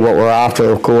that's really what we're after,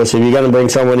 of course. If you're going to bring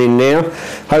someone in now,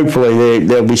 hopefully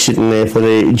they'll be sitting there for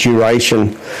the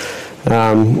duration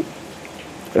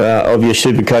of your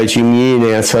super coaching year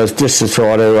now. So it's just to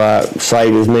try to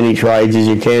save as many trades as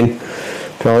you can.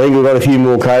 So I think we've got a few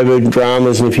more COVID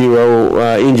dramas and a few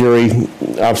injury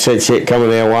upsets yet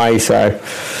coming our way. So,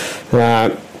 we're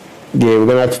going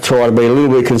to have to try to be a little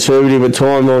bit conservative at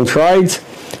times on trades.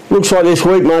 Looks like this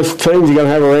week most teams are going to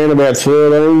have around about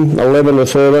 11 to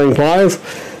 13 players.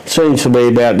 Seems to be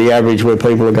about the average where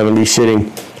people are going to be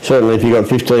sitting. Certainly if you've got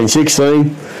 15,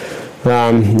 16,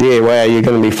 you're going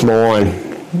to be flying.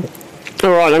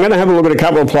 All right, I'm going to have a look at a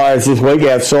couple of players this week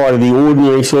outside of the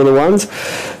ordinary sort of ones.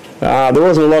 There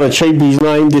wasn't a lot of cheapies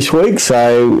named this week,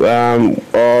 so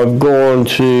I've gone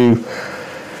to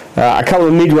a couple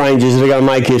of mid-rangers that are going to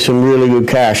make you some really good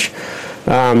cash.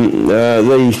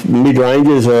 These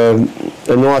mid-rangers are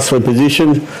nicely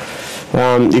positioned.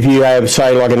 If you have,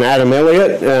 say, like an Adam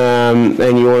Elliott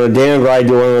and you want to downgrade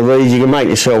to one of these, you can make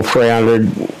yourself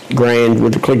 $300,000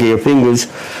 with the click of your fingers.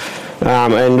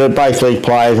 And both these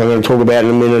players I'm going to talk about in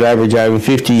a minute average over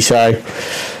 50, so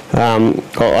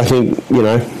I think,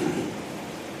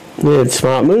 it's a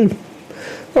smart move.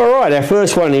 All right, our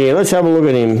first one here, let's have a look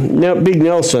at him. Now, Big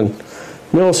Nelson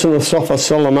of Sofa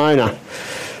Solomona.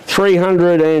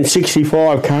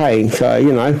 365k, so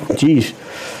geez,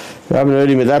 I haven't heard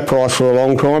him at that price for a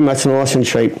long time. That's nice and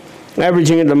cheap.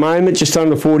 Averaging at the moment just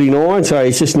under 49, so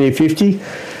he's just near 50.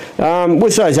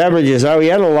 With those averages though, he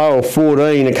had a low of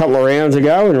 14 a couple of rounds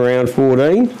ago in round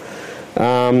 14,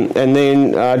 and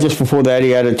then just before that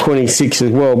he had a 26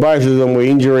 as well. Both of them were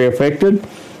injury affected,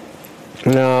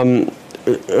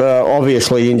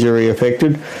 obviously injury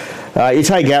affected. You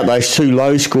take out those 2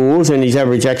 low scores and his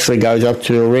average actually goes up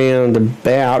to around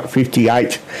about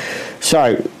 58.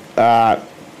 So,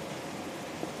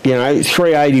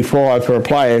 385 for a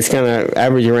player, it's going to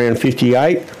average around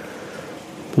 58.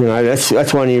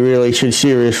 That's one you really should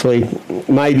seriously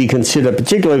maybe consider,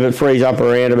 particularly if it frees up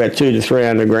around about 200 to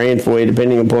 300 grand for you,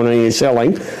 depending upon who you're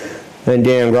selling, and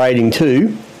downgrading to,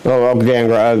 or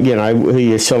downgrade, who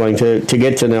you're selling to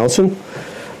get to Nelson.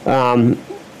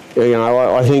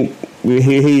 I think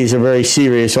he is a very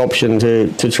serious option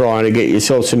to try and get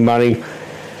yourself some money.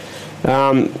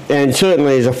 And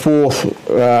certainly as a fourth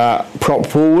prop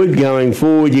forward going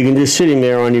forward. You can just sit him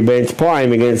there on your bench, play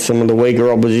him against some of the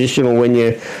weaker opposition, or when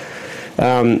you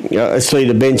see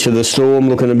the bench of the Storm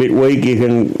looking a bit weak, you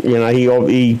can,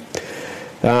 he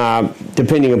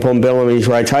depending upon Bellamy's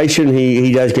rotation,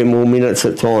 he does get more minutes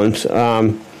at times.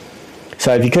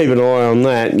 So if you keep an eye on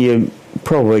that, you're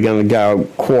probably going to go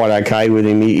quite okay with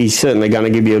him. He's certainly going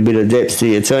to give you a bit of depth to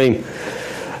your team.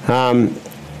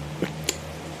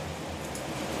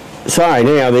 So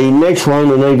now the next one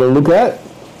we need to look at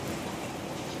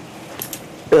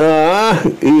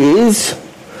is,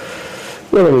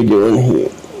 what are we doing here?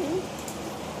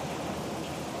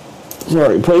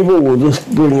 Sorry people, we'll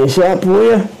just bring this up for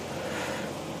you.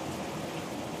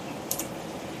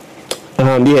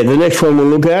 The next one we'll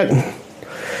look at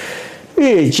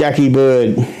is Jackie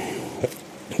Bird.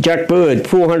 Jack Bird,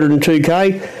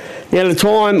 402k. Now the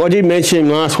time, I did mention him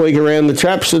last week around the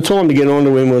traps, the time to get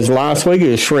onto him was last week. He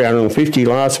was 350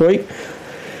 last week.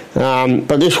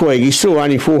 But this week he's still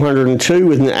only 402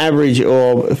 with an average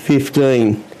of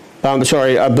 15.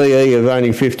 A BE of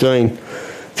only 15.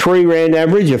 3-round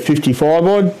average of 55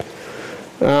 odd.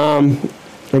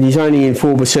 And he's only in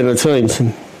 4% of teams.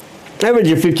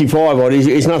 Average of 55 odd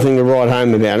is nothing to write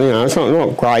home about. It's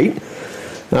not great.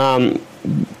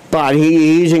 But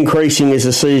he is increasing as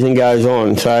the season goes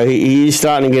on, so he is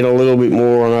starting to get a little bit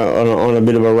more on a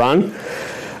bit of a run.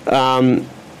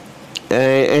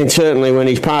 And certainly when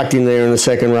he's parked in there in the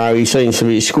second row, his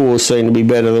scores seem to be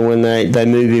better than when they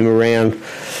move him around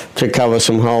to cover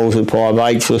some holes at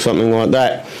 5/8 or something like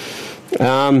that.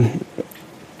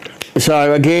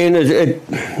 So again,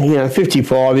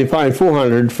 55. You're paying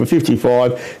 400 for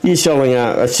 55. You're selling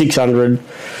a 600.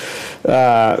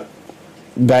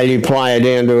 Value player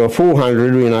down to a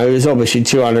 400, there's obviously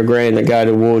 200 grand to go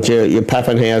towards your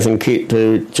Pappenhausen kit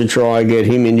to try and get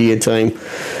him into your team.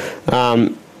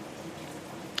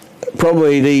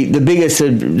 Probably the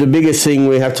biggest thing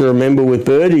we have to remember with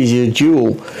Bird is your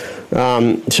duel.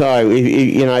 So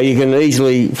you can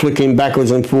easily flick him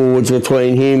backwards and forwards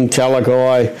between him,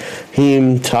 Talakai,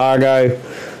 him, Targo.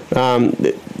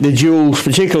 The duels,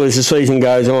 particularly as the season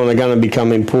goes on, are going to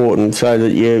become important so that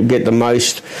you get the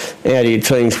most out of your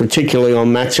teams, particularly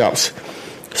on matchups.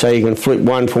 So you can flip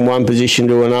one from one position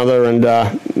to another and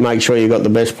make sure you've got the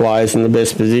best players in the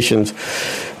best positions.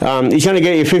 He's going to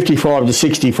get you 55 to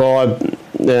 65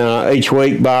 each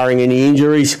week, barring any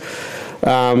injuries.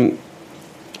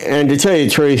 And to tell you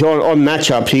the truth, on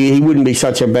matchups, he wouldn't be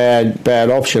such a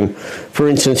bad option. For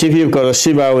instance, if you've got a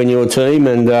Sibbo in your team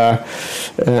and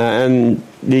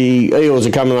the Eels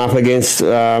are coming up against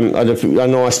a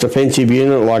nice defensive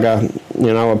unit like a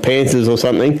Panthers or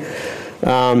something,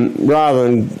 rather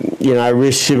than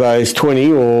risk Sibbo's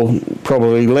 20 or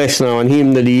probably less, knowing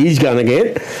him that he is going to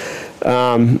get,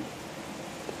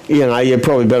 you're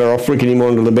probably better off flicking him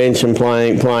onto the bench and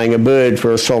playing a Bird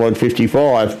for a solid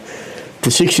 55 to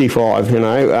 65.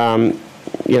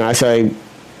 So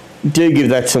do give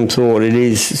that some thought. It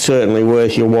is certainly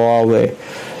worth your while there.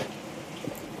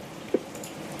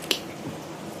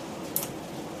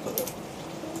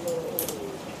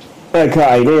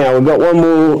 Okay, now we've got one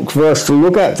more for us to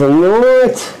look at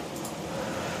tonight.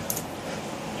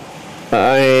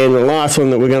 And the last one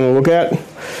that we're going to look at,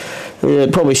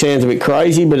 it probably sounds a bit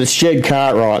crazy, but it's Jed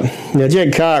Cartwright. Now,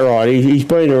 Jed Cartwright, he's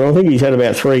been here, I think he's had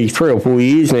about three or 4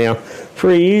 years now.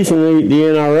 3 years in the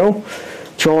NRL,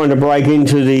 trying to break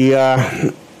into the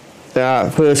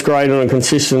first grade on a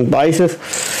consistent basis.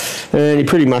 And he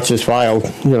pretty much has failed.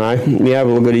 You have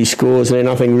a look at his scores, they're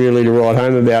nothing really to write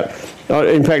home about.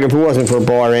 In fact, if it wasn't for a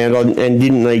buy round and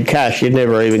didn't need cash, you'd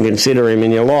never even consider him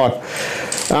in your life.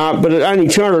 But at only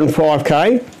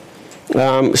 205k,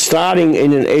 starting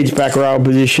in an edge back row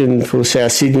position for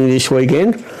South Sydney this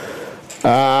weekend,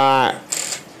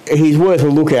 he's worth a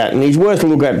look at. And he's worth a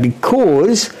look at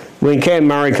because when Cam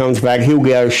Murray comes back, he'll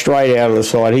go straight out of the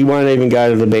side. He won't even go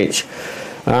to the bench.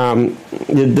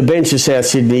 The bench of South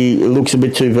Sydney looks a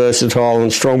bit too versatile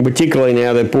and strong, particularly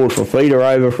now they've brought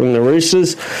Fafita over from the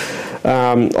Roosters.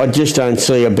 I just don't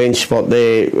see a bench spot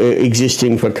there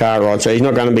existing for Cartwright, so he's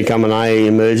not going to become an AE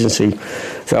emergency.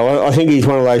 So I think he's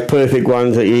one of those perfect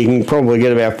ones that you can probably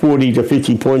get about 40 to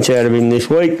 50 points out of him this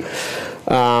week.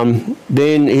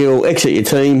 Then he'll exit your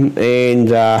team and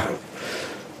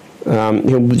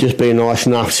he'll just be a nice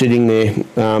enough sitting there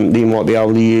that you might be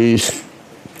able to use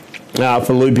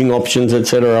for looping options,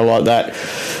 etc., like that.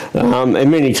 And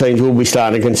many teams will be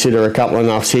starting to consider a couple of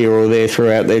nuffs here or there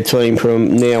throughout their team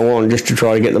from now on, just to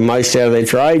try to get the most out of their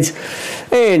trades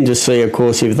and to see, of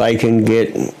course, if they can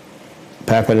get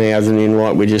Pappenhausen in,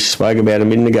 like we just spoke about a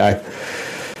minute ago.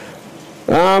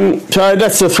 So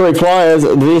that's the 3 players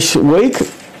this week.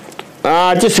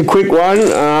 Just a quick one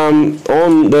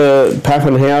on the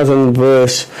Pappenhausen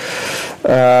versus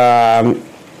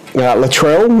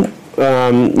Latrell.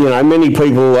 Many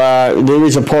people, there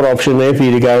is a pot option there for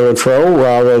you to go Latrell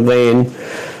rather than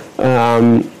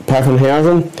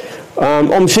Pappenhausen.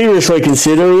 I'm seriously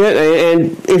considering it,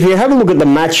 and if you have a look at the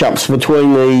matchups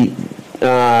between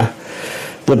that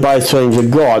both teams have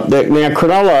got, now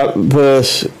Cronulla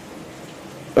versus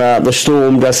the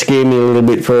Storm does scare me a little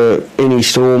bit for any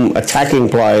Storm attacking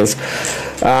players.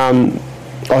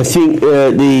 I think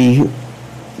the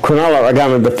Cronulla are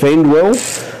going to defend well,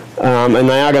 and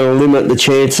they are going to limit the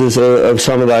chances of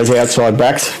some of those outside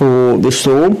backs for the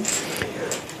Storm.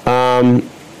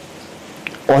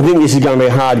 I think this is going to be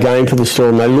a hard game for the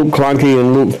Storm. They look clunky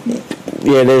and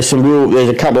there's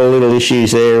a couple of little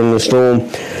issues there in the Storm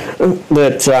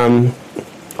that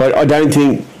I don't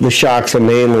think the Sharks are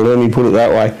manly, let me put it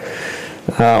that way.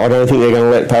 I don't think they're going to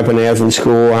let Pappenhausen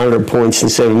score 100 points in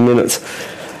 7 minutes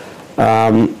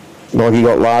like he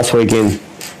got last weekend.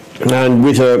 And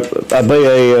with a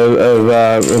BE of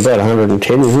about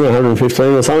 110, isn't it, 115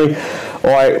 or something,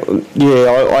 I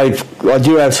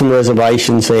do have some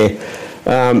reservations there.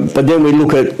 But then we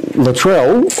look at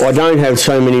Latrell. I don't have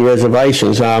so many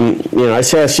reservations.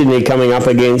 South Sydney coming up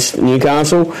against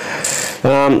Newcastle.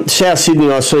 South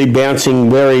Sydney I see bouncing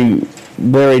very,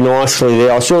 very nicely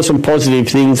there. I saw some positive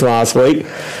things last week.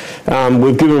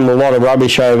 We've given them a lot of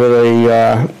rubbish over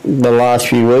the last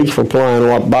few weeks for playing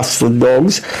like busted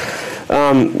dogs.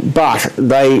 But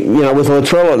they, with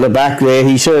Latrell at the back there,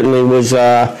 he certainly was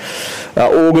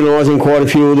organising quite a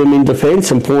few of them in defence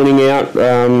and pointing out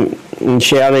and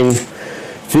shouting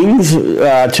things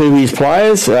to his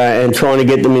players and trying to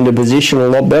get them into position a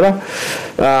lot better.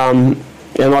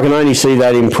 And I can only see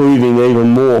that improving even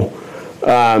more.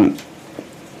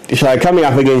 So coming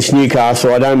up against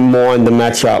Newcastle, I don't mind the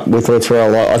matchup with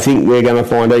Latrell. I think we're going to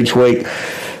find each week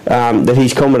that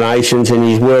his combinations and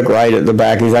his work rate at the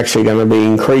back is actually going to be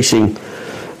increasing.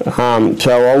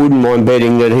 So I wouldn't mind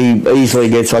betting that he easily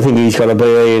gets, I think he's got to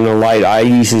be in the late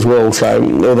 80s as well, so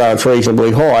although it's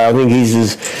reasonably high, I think his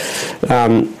is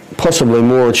possibly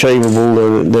more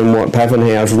achievable than what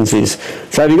Pappenhausen's is.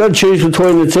 So if you've got to choose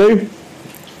between the two,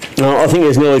 I think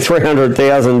there's nearly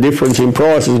 300,000 difference in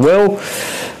price as well,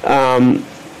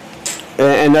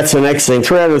 and that's the next thing,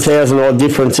 300,000 odd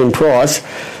difference in price.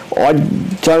 I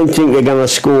don't think they're going to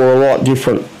score a lot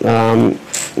different.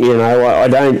 I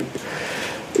don't.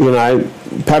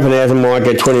 Pappenhausen might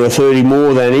get 20 or 30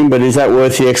 more than him, but is that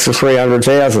worth the extra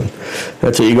 300,000?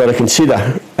 That's what you've got to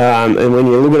consider. And when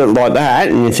you look at it like that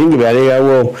and you think about it, you go,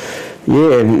 well,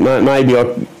 yeah, maybe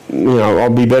I'll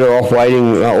be better off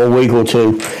waiting a week or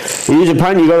two. It is a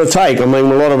punt you've got to take. I mean,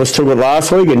 a lot of us took it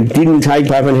last week and didn't take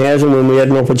Pappenhausen when we had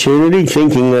an opportunity,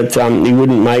 thinking that he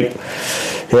wouldn't make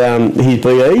his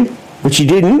BE, which he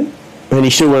didn't. And he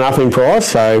still went up in price,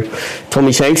 so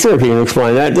Tommy Sangster, if you can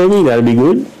explain that to me, that'd be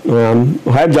good.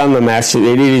 I have done the maths,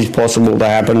 it is possible to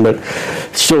happen, but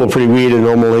it's still a pretty weird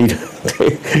anomaly.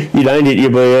 You don't hit your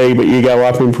BE, but you go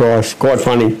up in price. Quite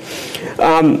funny.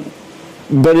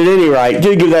 But at any rate,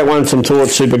 do give that one some thought,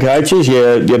 super coaches.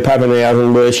 Your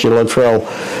Pappenhausen versus your Latrell.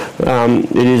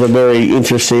 It is a very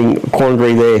interesting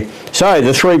quandary there. So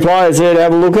the three players there to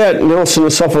have a look at: Nelson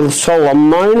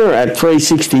Solomona at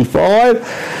 365.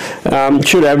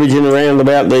 Should average in around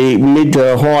about the mid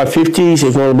to high 50s,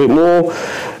 if not a bit more.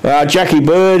 Jackie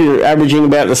Bird averaging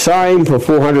about the same for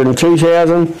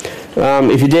 402,000.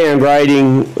 If you're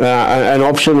downgrading an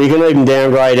option, you can even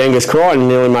downgrade Angus Crichton and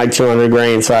nearly make 200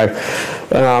 grand. So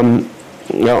on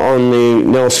the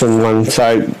Nelson one,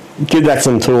 so give that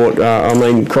some thought.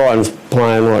 Crichton's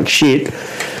playing like shit.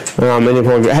 And if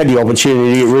I had the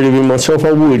opportunity to get rid of him myself,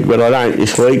 I would, but I don't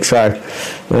this week, so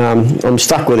I'm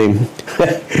stuck with him.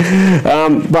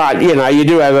 But, you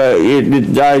do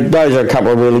have those are a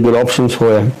couple of really good options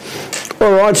for you.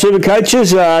 All right, super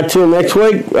coaches, till next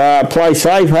week, play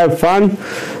safe, have fun,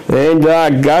 and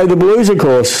go the Blues, of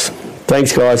course.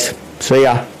 Thanks, guys. See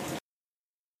ya.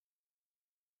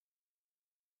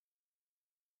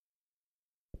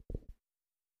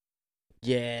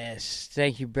 Yes,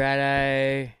 thank you,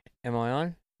 Brado. Am I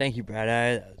on? Thank you,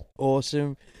 Brado. That was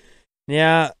awesome.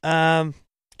 Now,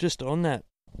 just on that.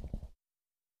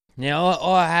 Now,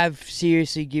 I have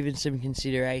seriously given some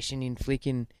consideration in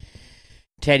flicking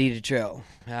Teddy to Trell.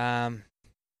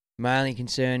 My only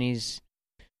concern is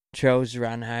Trell's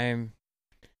run home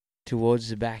towards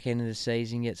the back end of the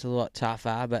season gets a lot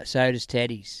tougher, but so does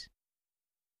Teddy's.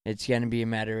 It's going to be a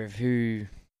matter of who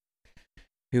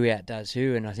outdoes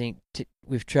who, and I think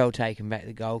with Trell taking back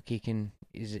the goal kicking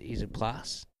is a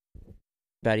plus,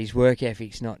 but his work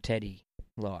ethic's not Teddy.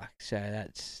 So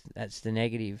that's the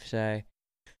negative. So,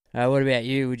 what about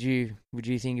you? Would you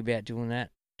think about doing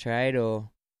that trade, or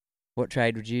what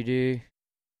trade would you do?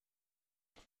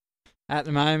 At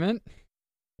the moment,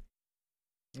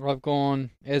 I've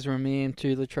gone Ezra Mann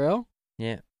to Latrell.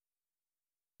 Yeah.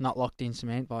 Not locked in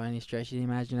cement by any stretch of the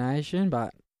imagination,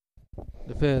 but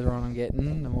the further on I'm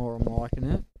getting, the more I'm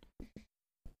liking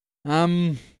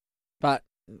it. But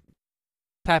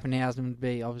Pappenhausen would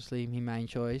be obviously my main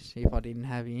choice if I didn't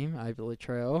have him over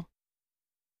Latrell.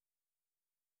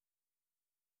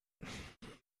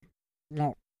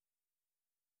 Well,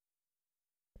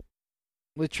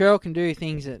 Latrell can do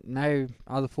things that no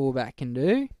other fullback can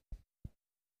do,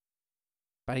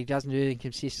 but he doesn't do them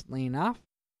consistently enough.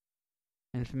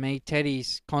 And for me,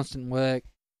 Teddy's constant work,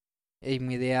 even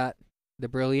without the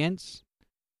brilliance,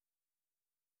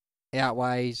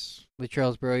 outweighs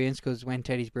Latrell's brilliance, because when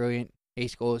Teddy's brilliant, he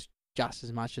scores just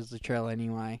as much as Latrell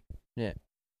anyway. Yeah.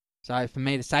 So for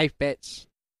me, the safe bet's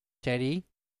Teddy,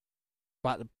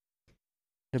 but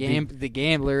the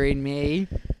gambler in me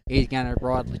is going to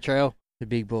ride Latrell. The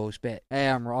big balls bet.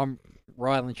 Yeah, I'm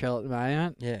riding Latrell at the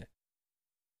moment. Yeah.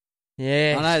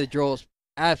 Yeah. I know the draw's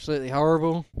absolutely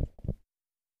horrible,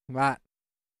 but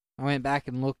I went back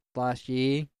and looked last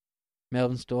year.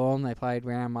 Melbourne Storm, they played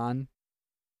round 1.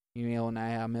 You all know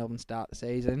how Melbourne start the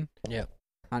season. Yep.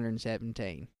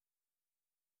 117.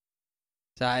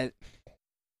 So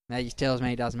that just tells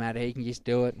me it doesn't matter. He can just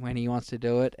do it when he wants to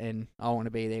do it, and I want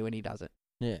to be there when he does it.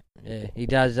 Yeah. He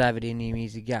does have it in him.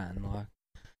 He's a gun. Like,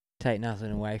 take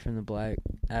nothing away from the bloke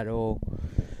at all.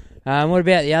 What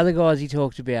about the other guys he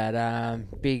talked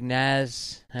about? Big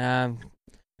Naz,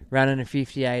 running a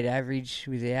 58 average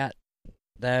without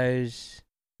those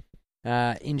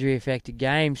injury-affected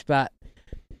games, but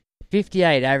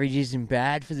 58 average isn't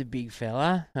bad for the big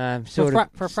fella.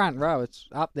 For front row, it's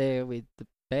up there with the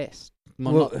best.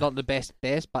 Well, not the best,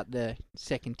 but the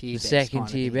second tier best. The second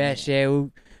tier best, yeah.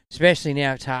 Well, especially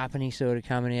now Tarpany sort of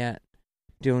coming out,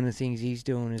 doing the things he's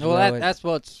doing as well. Well, that's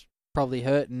what's probably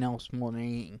hurting else more than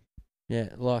anything. Yeah,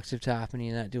 likes of Tarpany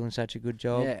and that, doing such a good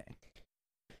job. Yeah.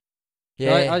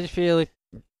 Yeah. So I just feel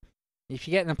if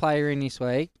you're getting a player in this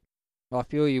week, I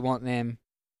feel you want them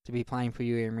to be playing for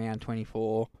you in round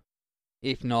 24.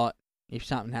 If not, if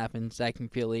something happens, they can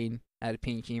fill in at a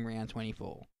pinch in round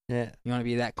 24. Yeah. You want to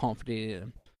be that confident in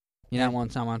them. You don't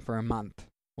want someone for a month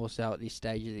or so at this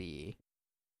stage of the year.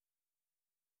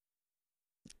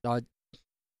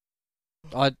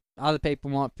 Other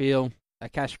people might feel a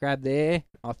cash grab there.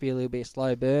 I feel it'll be a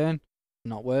slow burn,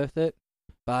 not worth it.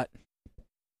 But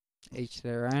each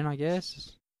their own, I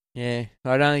guess. Yeah,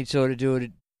 I'd only sort of do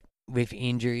it with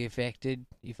injury affected.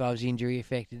 If I was injury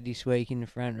affected this week in the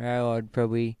front row, I'd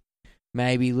probably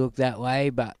maybe look that way.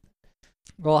 But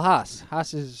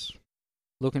Huss is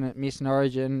looking at missing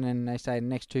Origin, and they say the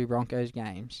next 2 Broncos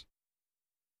games.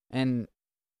 And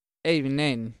even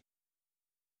then,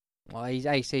 well, his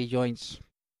AC joints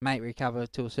may recover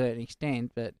to a certain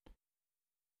extent, but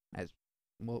as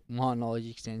my knowledge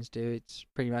extends to, it's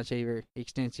pretty much either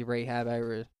extensive rehab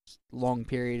over a long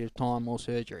period of time or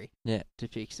surgery to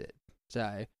fix it.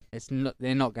 So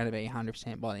they're not going to be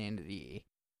 100% by the end of the year.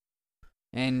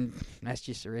 And that's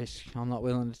just a risk I'm not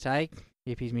willing to take.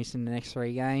 If he's missing the next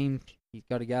 3 games, he's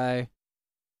got to go.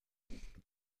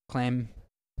 Clem.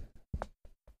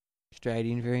 Straight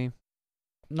in for him?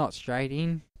 Not straight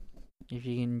in. If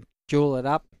you can jewel it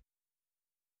up,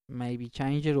 maybe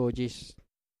change it, or just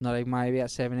not even worry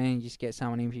about 17, just get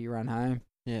someone in for your run home.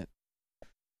 Yeah.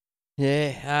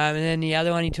 Yeah, and then the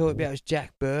other one he talked about was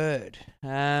Jack Bird.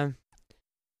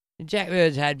 Jack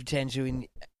Bird's had potential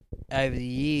over the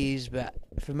years, but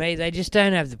for me, they just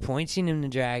don't have the points in them, the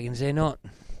Dragons. They're not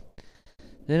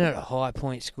a high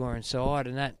point scoring side,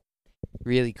 and that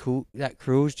really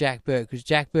cruels Jack Bird, because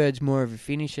Jack Bird's more of a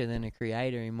finisher than a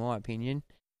creator, in my opinion.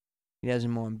 He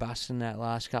doesn't mind busting that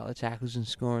last couple of tackles and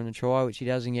scoring the try, which he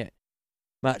doesn't get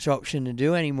much option to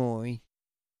do anymore. He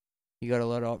got a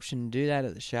lot of option to do that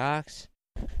at the Sharks.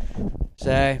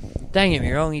 So, don't get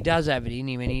me wrong, he does have it in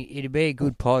him, and it'd be a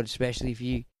good pod, especially if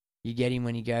you get him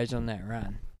when he goes on that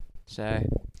run. So,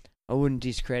 I wouldn't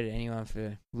discredit anyone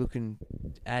for looking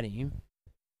at him.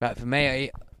 But for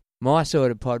me, my sort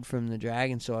of pod from the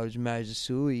Dragon side was Moses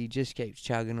Suli. He just keeps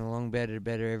chugging along better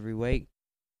every week.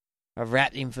 I've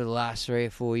wrapped him for the last 3 or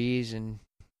 4 years, and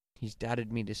he's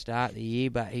dudded me to start the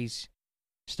year, but he's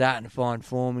starting to find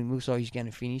form, and looks like he's going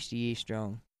to finish the year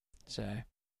strong. So,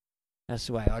 that's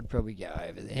the way I'd probably go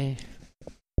over there.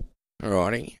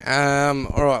 Alrighty.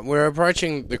 Alright, we're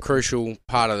approaching the crucial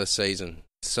part of the season.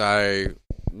 So,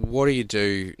 what do you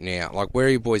do now? Like, where are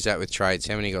you boys at with trades?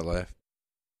 How many got left?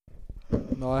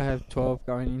 I have 12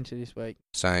 going into this week.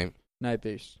 Same. No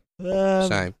boost.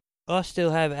 Same. I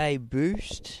still have a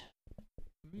boost.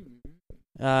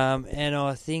 And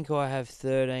I think I have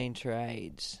 13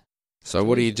 trades. So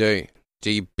what do you do? Do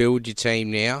you build your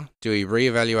team now? Do you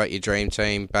reevaluate your dream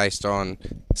team based on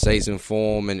season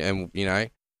form and you know?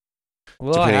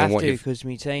 Well, I depending on have what to you've- because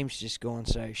my team's just gone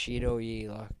so shit all year.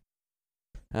 Like,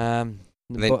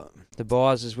 the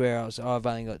buys is where I've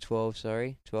only got 12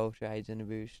 trades and a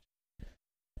boost.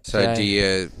 So do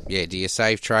you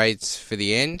save trades for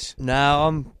the end?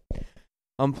 No,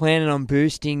 I'm planning on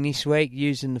boosting this week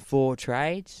using the 4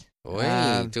 trades.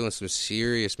 Boy, doing some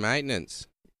serious maintenance.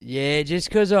 Yeah, just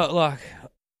because I like.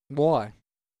 Why?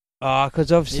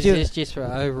 Because I've Is still. this just for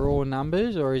overall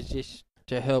numbers, or is this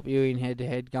to help you in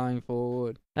head-to-head going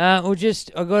forward? I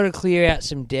got to clear out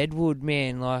some deadwood,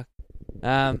 man. Like,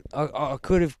 I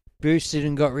could have boosted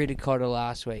and got rid of Cotter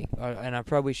last week, and I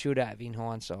probably should have in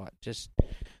hindsight, just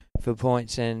for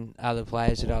points and other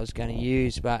players that I was going to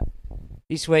use. But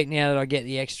this week, now that I get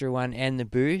the extra one and the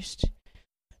boost,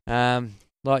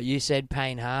 like you said,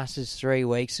 Payne Haas is 3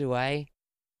 weeks away.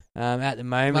 At the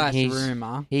moment, That's a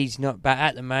rumour. he's not. But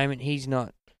at the moment, he's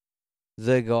not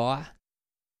the guy.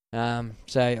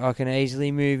 So I can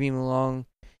easily move him along,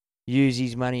 use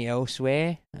his money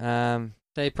elsewhere.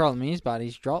 The problem is, but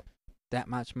he's dropped that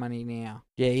much money now.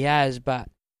 Yeah, he has, but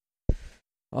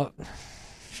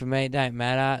for me, it don't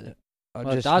matter.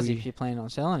 It does if you plan on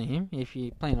selling him. If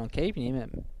you plan on keeping him,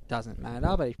 it doesn't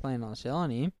matter. But if you plan on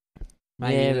selling him,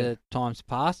 maybe the time's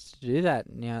passed to do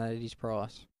that now at his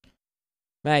price.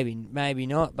 Maybe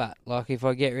not, but like if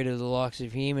I get rid of the likes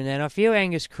of him, and then I feel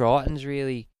Angus Crichton's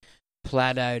really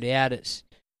plateaued out.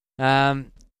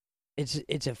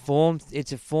 It's a form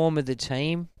of the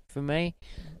team for me.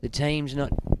 The team's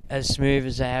not as smooth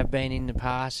as they have been in the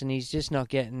past, and he's just not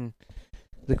getting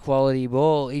the quality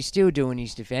ball. He's still doing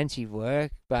his defensive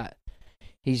work, but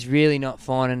he's really not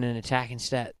finding an attacking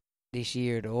stat this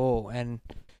year at all, and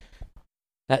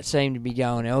that seemed to be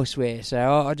going elsewhere.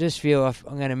 So I just feel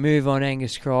I'm going to move on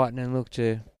Angus Crichton and look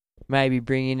to maybe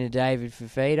bring in a David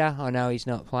Fifita. I know he's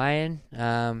not playing,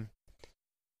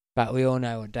 but we all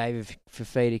know what David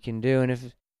Fifita can do,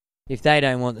 and if they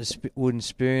don't want the wooden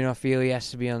spoon, I feel he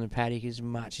has to be on the paddock as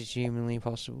much as humanly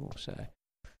possible. So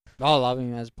I love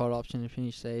him as a pot option to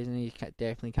finish season. He's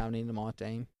definitely coming into my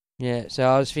team. Yeah, so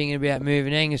I was thinking about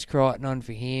moving Angus Crichton on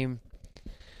for him.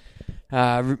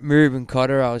 Ruben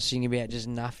Cotter, I was thinking about just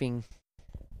nothing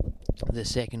the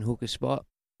second hooker spot,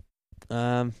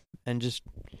 and just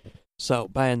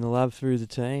Salt Bay and the love through the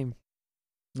team.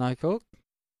 No Cook?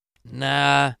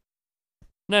 Nah,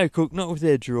 no Cook, not with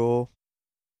their draw.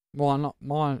 Why not?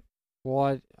 Why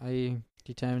are you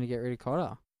determined to get rid of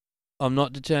Cotter? I'm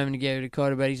not determined to get rid of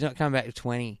Cotter, but he's not coming back to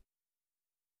 20,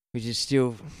 which is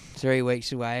still 3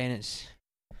 weeks away, and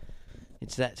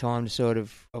it's that time to sort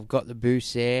of. I've got the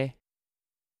boost there.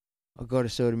 I've got to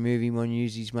sort of move him on,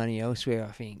 use his money elsewhere,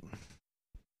 I think.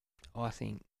 I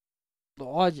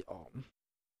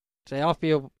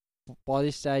feel by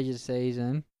this stage of the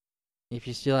season, if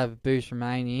you still have a boost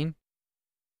remaining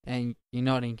and you're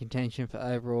not in contention for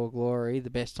overall glory, the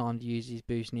best time to use his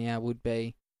boost now would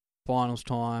be finals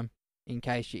time, in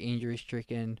case you're injury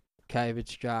stricken, COVID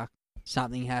struck,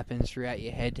 something happens throughout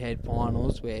your head-to-head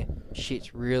finals where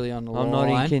shit's really on the line. I'm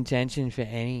not in contention for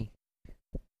any.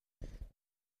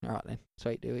 All right then,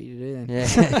 sweet, do what you do then.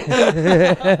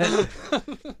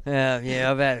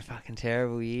 Yeah, I've had a fucking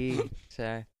terrible year,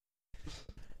 so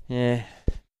yeah,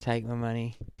 take my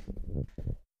money.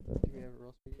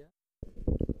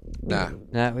 Nah.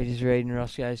 No, we're just reading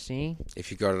Roscoe's thing. If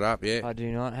you got it up, yeah. I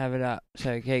do not have it up,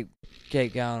 so keep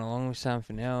going along with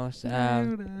something else.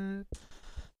 What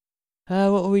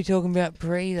were we talking about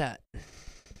pre that?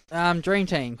 Dream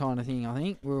team kind of thing, I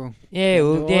think. I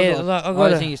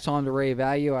think it's time to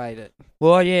reevaluate it.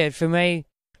 Well, yeah, for me,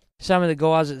 some of the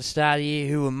guys at the start of the year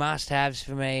who were must-haves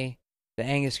for me, the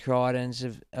Angus Crichtons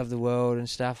of the world and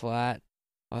stuff like that,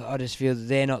 I just feel that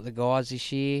they're not the guys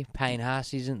this year. Payne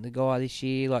Haas isn't the guy this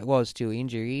year. Like, was till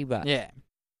injury, but yeah.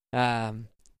 But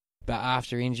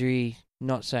after injury,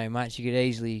 not so much. You could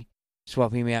easily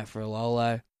swap him out for a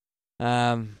Lolo.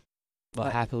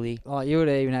 Happily. Like, you would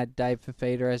have even had Dave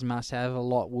Fifita as must-have. A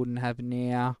lot wouldn't have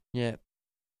now. Yeah.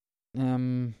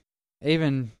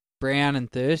 Even Brown and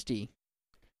Thirsty,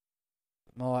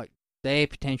 like, they're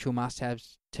potential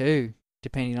must-haves too,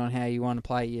 depending on how you want to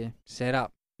play your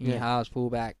setup, your halves,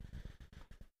 fullback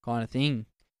kind of thing.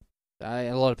 So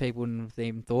a lot of people wouldn't have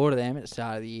even thought of them at the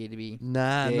start of the year to be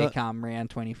come round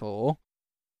 24.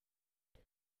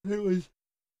 It was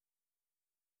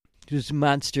was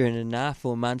Munster and enough,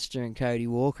 or Munster and Cody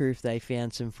Walker if they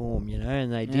found some form,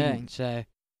 and they didn't. So,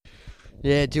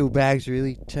 yeah, Dill Baggs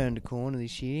really turned a corner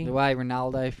this year. The way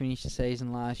Ronaldo finished the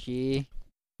season last year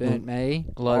burnt me.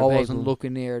 A lot I of wasn't people-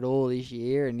 looking there at all this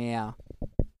year, and now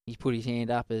he's put his hand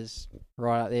up as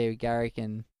right up there with Garrick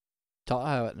and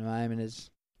Toto at the moment as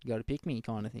got to pick me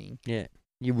kind of thing. Yeah.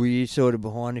 Were you sort of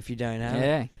behind if you don't have it?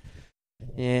 Yeah.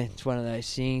 Yeah, it's one of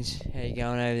those things. How you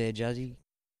going over there, Juzzy?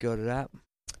 Got it up?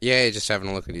 Yeah, just having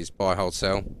a look at his buy, hold,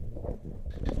 sell.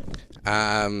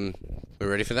 We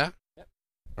ready for that? Yep.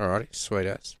 Alrighty, sweet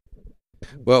ass.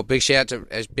 Well, big shout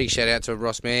out to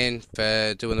Ross Mann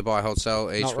for doing the buy, hold,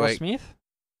 sell each Not week. Ross Smith?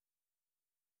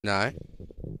 No,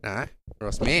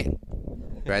 Ross Mann.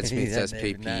 Brad Smith That does never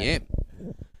PPM.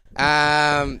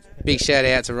 Big shout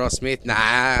out to Ross Smith.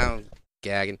 Nah,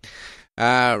 gagging.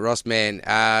 Ross Mann.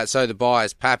 So the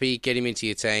buyers, Pappy, get him into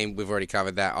your team. We've already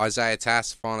covered that. Isaiah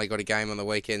Tass finally got a game on the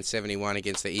weekend, 71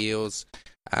 against the Eels.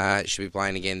 Should be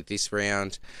playing again this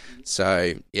round.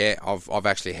 So yeah, I've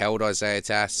actually held Isaiah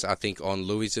Tass, I think, on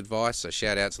Louis' advice. So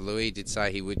shout out to Louis. He did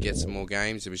say he would get some more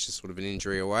games. It was just sort of an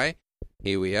injury away.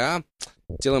 Here we are.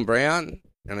 Dylan Brown.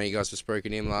 I know you guys were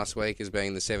spruiking him last week as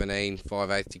being the 17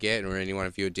 5/8 to get, or any one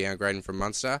of you are downgrading from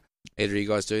Munster. Either of you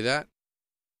guys do that?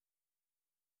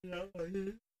 No.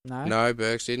 No,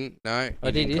 Burks didn't. No, I you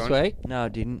did didn't, this Con? week. No, I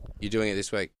didn't. You're doing it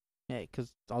this week. Yeah,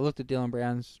 because I looked at Dylan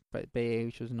Brown's BE,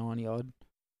 which was 90 odd,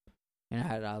 and I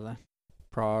had other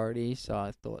priorities, so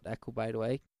I thought that could wait a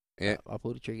week. Yeah. I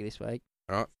pulled the trigger this week.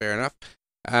 All right, fair enough.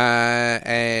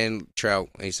 And Trell,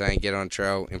 he's saying get on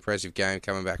Trell. Impressive game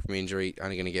coming back from injury.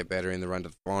 Only going to get better in the run to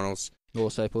the finals.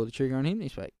 Also pulled the trigger on him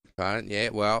this week. Pardon? Yeah,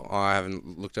 well, I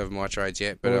haven't looked over my trades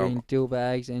yet, but Brought in Dill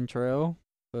Bags and Trell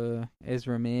for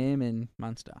Ezra Mam and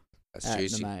Munster that's at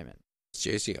juicy. the moment. It's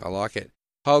juicy. I like it.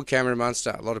 Hold Cameron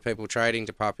Munster. A lot of people trading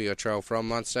to Puppy or Trell from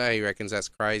Munster. He reckons that's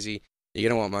crazy. You're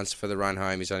going to want Munster for the run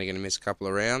home. He's only going to miss a couple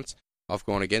of rounds. I've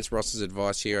gone against Ross's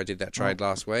advice here. I did that trade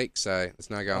last week, so there's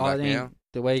no going I back think now.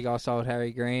 the week I sold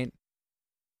Harry Grant,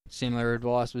 similar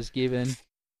advice was given,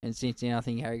 and since then I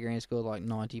think Harry Grant scored like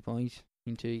 90 points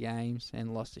in 2 games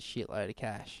and lost a shitload of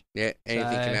cash. Yeah,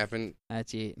 anything So, can happen.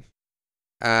 That's it.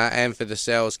 And for the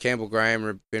sells, Campbell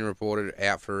Graham been reported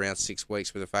out for around 6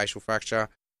 weeks with a facial fracture,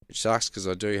 which sucks because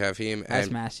I do have him. That's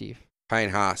and massive.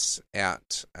 Payne Haas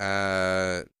out,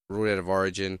 ruled out of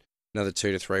Origin, another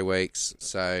 2 to 3 weeks.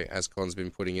 So, as Con's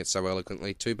been putting it so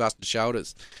eloquently, 2 busted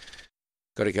shoulders.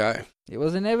 Got to go. It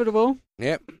was inevitable.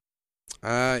 Yep.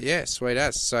 Yeah, sweet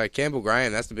as. So, Campbell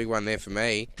Graham, that's the big one there for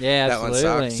me. Yeah, That one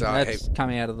absolutely. sucks. So That's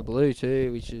coming out of the blue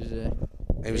too, which is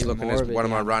he was even looking more as of it one of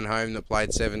my now. run home that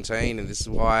played 17, and this is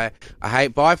why I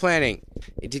hate buy planning.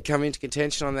 It did come into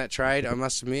contention on that trade, I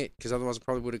must admit, because otherwise I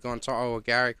probably would have gone Toto or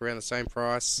Garrick around the same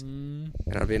price, and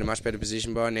I'd be in a much better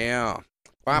position by now.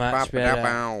 Much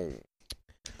better.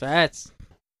 That's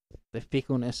the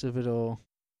fickleness of it all.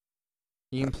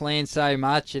 You can plan so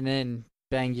much, and then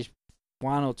bang, just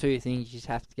 1 or 2 things just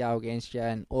have to go against you,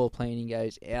 and all planning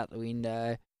goes out the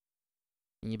window,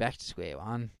 and you're back to square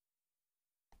one.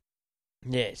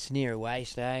 Yeah, it's near a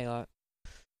waste, eh? Like,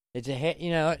 it's a head,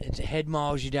 it's a head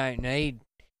miles you don't need.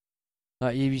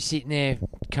 Like, you'd be sitting there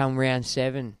come round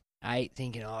 7, 8,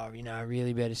 thinking, I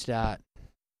really better start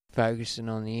focusing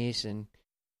on this, and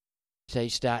so you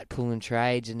start pulling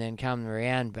trades, and then come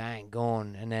around, bang,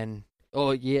 gone, and then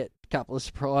Or you get a couple of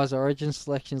surprise origin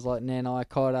selections like Nanai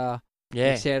Cotter,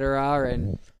 yeah, etc.,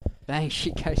 and bang,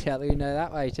 shit goes out the window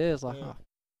that way too. It's like,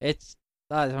 that's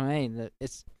what I mean.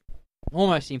 It's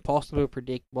almost impossible to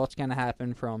predict what's going to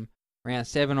happen from round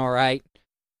 7 or 8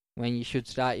 when you should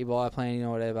start your buy planning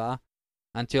or whatever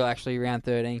until actually round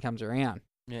 13 comes around.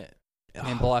 yeah.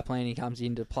 And buy planning comes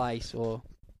into place or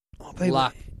People-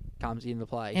 luck comes into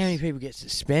place. How many people get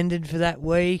suspended for that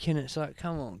week? And it's like,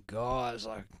 come on, guys.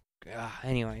 Like,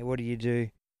 anyway, what do you do?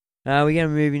 We're going to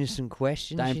move into some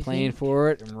questions. Don't you plan think? for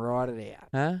it and write it out.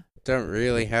 Huh? Don't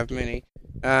really have many.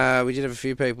 We did have a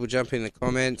few people jump in the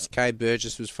comments. Kay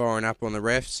Burgess was firing up on the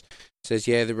refs. Says,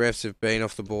 yeah, the refs have been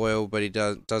off the boil, but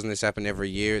doesn't this happen every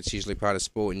year? It's usually part of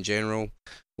sport in general.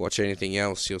 Watch anything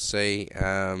else, you'll see.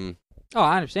 Oh,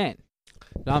 100%.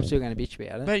 But I'm still going to bitch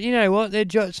about it. But you know what?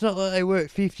 It's not like they work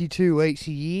 52 weeks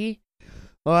a year.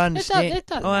 I understand. It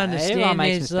doesn't I matter. understand. Everyone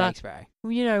makes There's mistakes, bro.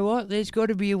 well, you know what? There's got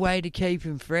to be a way to keep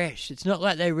them fresh. It's not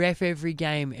like they ref every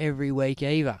game every week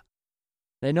either.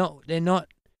 They're not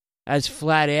as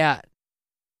flat out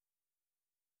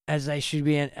as they should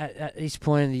be at this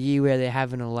point in the year where they're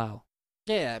having a lull.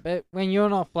 Yeah, but when you're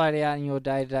not flat out in your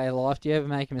day-to-day life, do you ever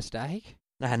make a mistake?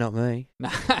 Nah, not me. No.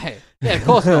 Yeah, of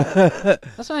course not.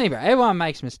 That's what I mean, bro. Everyone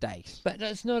makes mistakes. But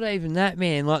that's not even that,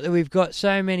 man. Like, we've got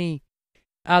so many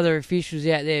other officials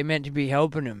out there meant to be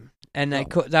helping them, and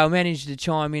they'll manage to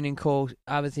chime in and call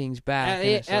other things back.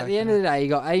 At the end of the day, you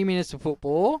got 80 minutes of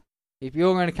football. If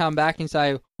you're going to come back and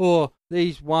say, oh,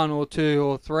 these 1 or 2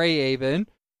 or 3 even,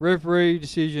 referee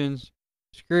decisions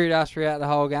screwed us throughout the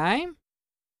whole game.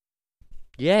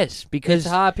 Yes, because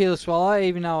it's a hard pill to swallow,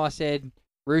 even though I said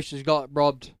Roosters got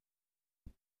robbed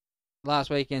last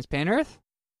week against Penrith.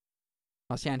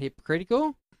 I sound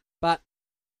hypocritical, but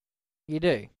you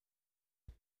do.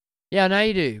 Yeah, I know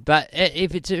you do. But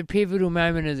if it's a pivotal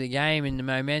moment of the game and the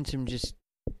momentum just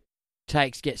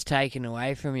gets taken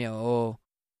away from you, or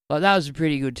like that was a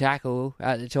pretty good tackle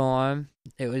at the time.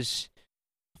 It was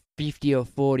 50 or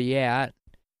 40 out.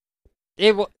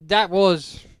 That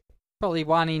was probably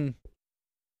one in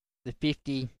the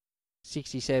 50,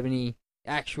 60, 70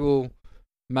 actual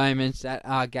moments that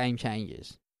are game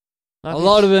changers. Like a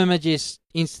lot of them are just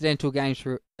incidental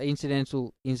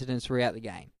incidents throughout the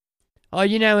game. Oh,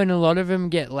 you know, and a lot of them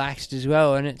get laxed as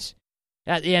well, and it's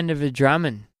at the end of a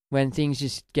drumming when things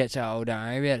just get so, oh, don't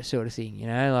worry about it sort of thing, you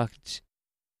know? Like,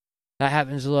 that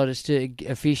happens a lot. It's doesn't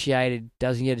get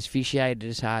officiated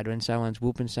as hard when someone's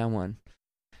whooping someone,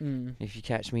 if you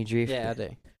catch me drift. Yeah, I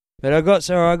do. But I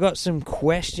got some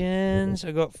questions.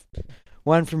 I got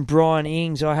one from Brian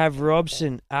Ings. I have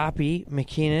Robson, Arpey,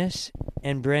 McInnes,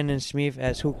 and Brendan Smith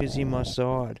as hookers in my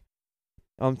side.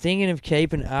 I'm thinking of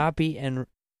keeping Arpey and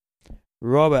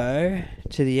Robbo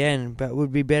to the end, but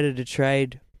would be better to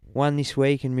trade one this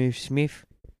week and move Smith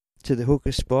to the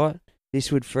hooker spot.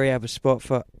 This would free up a spot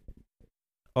for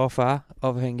Offa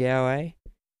of Hangawe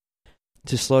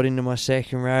to slot into my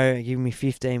second row and give me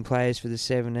 15 players for the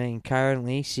 17,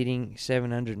 currently sitting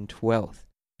 712th.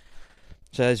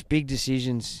 So there's big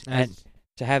decisions, and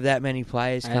to have that many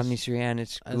players come this round,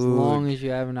 it's good. As long as you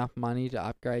have enough money to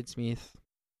upgrade Smith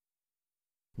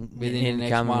within the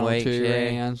next 1 or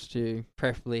 2 rounds to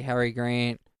preferably Harry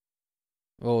Grant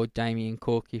or Damien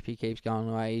Cook if he keeps going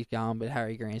the way he's going, but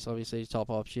Harry Grant's obviously the top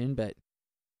option, but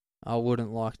I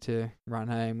wouldn't like to run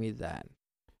home with that.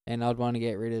 And I'd want to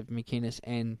get rid of McInnes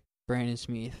and Brandon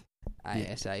Smith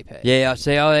ASAP. Yeah,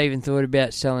 I even thought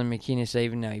about selling McInnes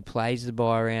even though he plays the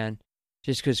bye round,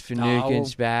 just because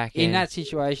Finucane's back. In that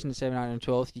situation, the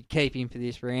 712th, you'd keep him for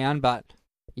this round, but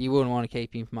you wouldn't want to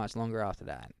keep him for much longer after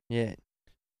that. Yeah.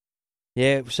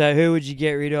 Yeah, so who would you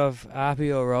get rid of,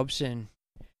 Arpey or Robson?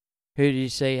 Who do you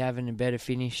see having a better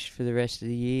finish for the rest of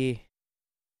the year?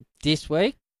 This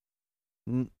week?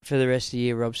 For the rest of the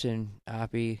year, Robson,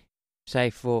 Arpey, say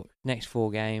for next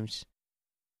 4 games.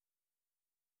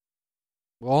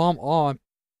 Well, I'm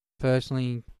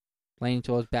personally leaning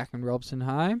towards backing Robson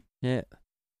home. Yeah.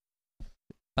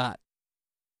 But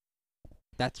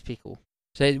that's fickle.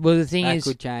 So, well, the thing is,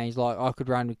 that could change. Like, I could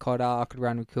run with Cotter, I could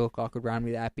run with Cook, I could run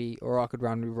with Appy, or I could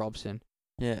run with Robson.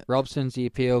 Yeah. Robson's the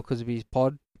appeal because of his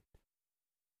pod.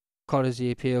 Cotter's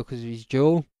the appeal because of his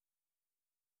duel.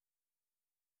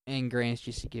 And Grant's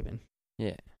just a given.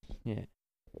 Yeah.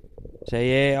 So,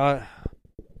 yeah,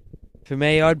 for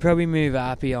me, I'd probably move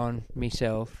Arpey on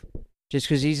myself, just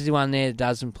because he's the one there that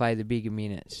doesn't play the bigger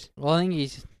minutes. Well, I think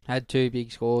he's had 2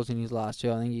 big scores in his last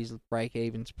 2. I think his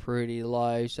break-even's pretty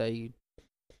low, so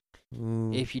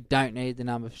if you don't need the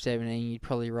number 17, you'd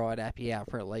probably ride Appy out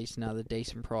for at least another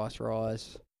decent price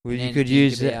rise. Well, you could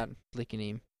use that flicking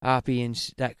him. Arpey, and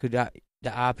that could the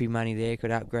Arpey money there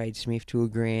could upgrade Smith to a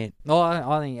Grant. Oh,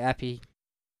 I think Appy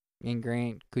and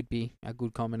Grant could be a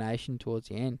good combination towards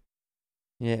the end.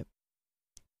 Yeah.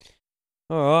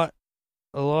 All right,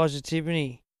 Elijah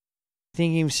Tiffany,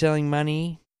 thinking of selling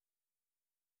money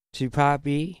to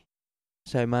Papi,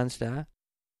 so Munster,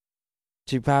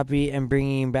 to Papi and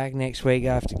bringing him back next week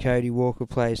after Cody Walker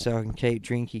plays so I can keep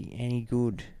drinking. Any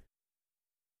good?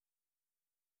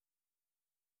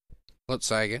 Let's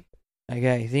say again.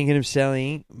 Okay, thinking of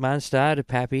selling Munster to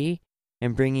Papi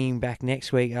and bringing him back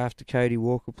next week after Cody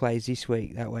Walker plays this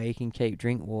week. That way he can keep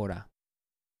drink water.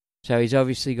 So he's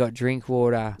obviously got drink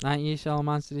water. Aren't you selling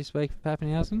Munster this week for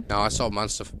Pappenhausen? No, I sold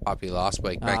Munster for Puppy last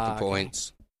week. Back the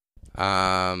points.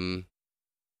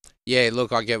 Yeah,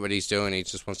 look, I get what he's doing. He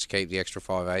just wants to keep the extra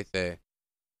 5/8 there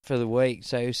for the week.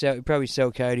 So he'll probably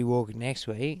sell Cody Walker next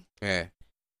week. Yeah,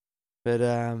 but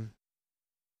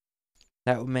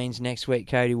that means next week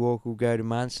Cody Walker will go to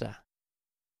Munster.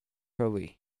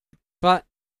 Probably. But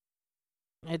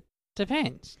it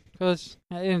depends. Because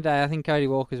at the end of the day, I think Cody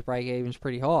Walker's break-even's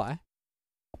pretty high.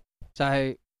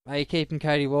 So, are you keeping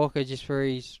Cody Walker just for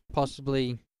his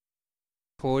possibly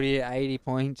 40 to 80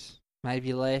 points,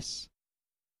 maybe less,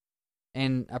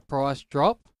 and a price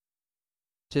drop?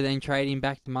 to then trade him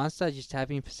back to Munster, just have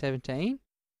him for 17.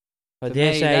 I For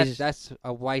dare me, say that's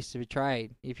a waste of a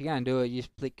trade. If you're going to do it, you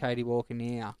just flick Cody Walker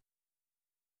now.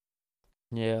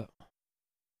 yeah.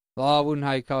 Well, I wouldn't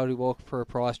hold Cody Walker for a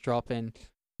price drop and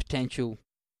potential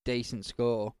decent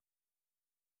score.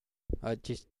 It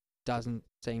just doesn't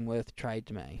seem worth a trade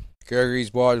to me.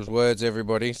 Gregory's wise words,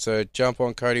 everybody. So jump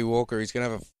on Cody Walker. He's going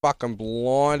to have a fucking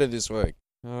blinder this week.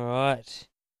 All right.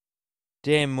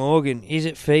 Dan Morgan, is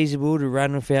it feasible to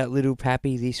run without little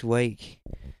Pappy this week?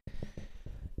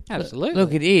 Absolutely.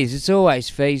 Look, it is. It's always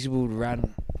feasible to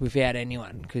run without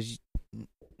anyone because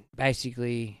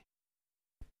basically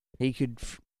he could,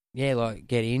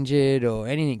 get injured or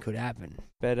anything could happen.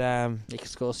 But He could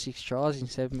score 6 tries in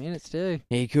 7 minutes too.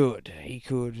 he could,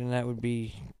 and that would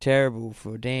be terrible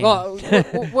for Dan. Well,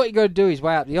 what you got to do is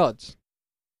weigh up the odds.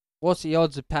 What's the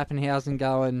odds of Pappenhausen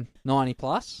going 90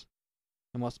 plus,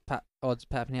 and what's the odds of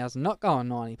Pappenhausen not going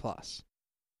 90 plus?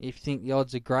 If you think the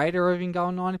odds are greater of him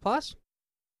going 90 plus,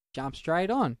 jump straight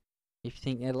on. If you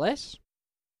think they're less,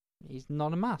 he's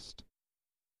not a must.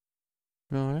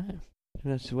 All right,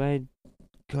 that's the way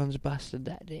Cons busted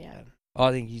that down.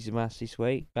 I think he's a must this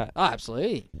week, but Oh,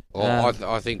 absolutely. Well,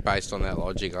 I think based on that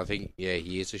logic, I think,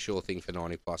 he is a sure thing for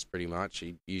 90 plus pretty much.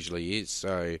 He usually is.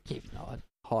 So, If not,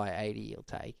 high 80 he'll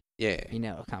take. yeah. You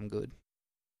know it'll come good.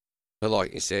 But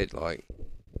like you said,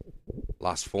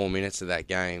 last 4 minutes of that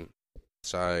game.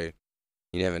 So,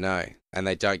 you never know. And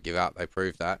they don't give up. They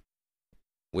proved that.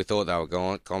 We thought they were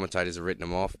gone. Commentators have written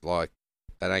them off. They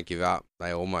don't give up.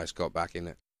 They almost got back in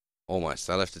it. Almost.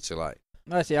 They left it too late.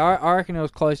 I see. I reckon it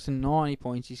was close to 90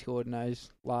 points he scored in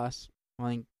those last,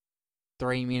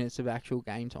 3 minutes of actual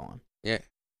game time. Yeah.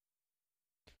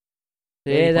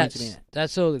 30 points a minute.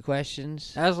 that's all the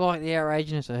questions. That was like the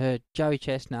outrageousness I heard. Joey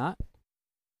Chestnut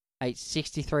ate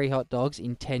 63 hot dogs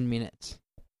in 10 minutes.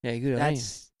 Yeah, good on you.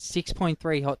 That's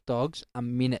 6.3 hot dogs a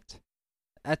minute.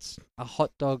 That's a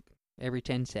hot dog every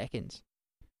 10 seconds.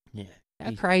 Yeah.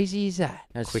 How crazy is that?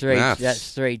 That's Quick three. maths.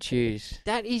 That's 3 chews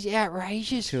That is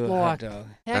outrageous. to a hot dog.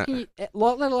 How can you,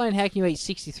 let alone how can you eat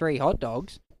 63 hot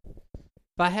dogs?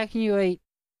 But how can you eat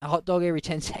a hot dog every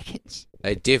 10 seconds?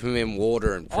 They dip them in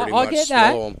water and pretty I much get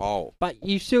that. swallow them whole. But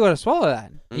you still got to swallow that.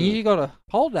 And Mm. you got to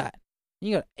hold that.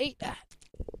 You got to eat that.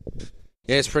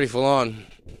 Yeah, it's pretty full on.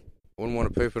 Wouldn't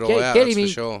want to poop it all Get- out, get that's him for in-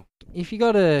 sure. If you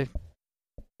got a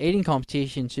eating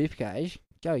competition Supercage,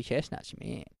 Joey Chestnut's your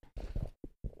man.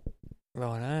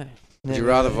 Righto. Would you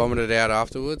rather vomit it out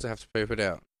afterwards or have to poop it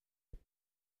out?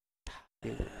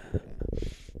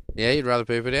 Yeah, you'd rather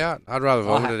poop it out? I'd rather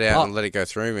vomit it out and let it go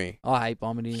through me. I hate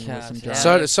vomiting with some dry.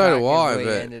 So do I, we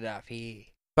but- ended up here.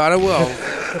 But,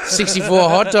 64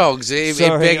 hot dogs, it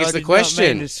Sorry, begs I the did question.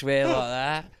 Not mean to swear like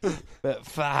that, but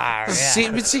far out.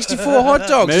 With 64 hot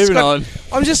dogs. Moving on.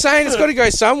 I'm just saying it's got to go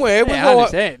somewhere. Yeah,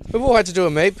 100%. We've all had to do a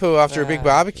meat poo after a big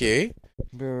barbecue.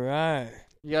 Bro.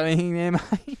 You got anything there,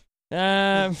 mate?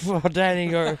 I don't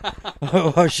think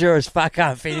I sure as fuck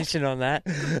can't finish it on that.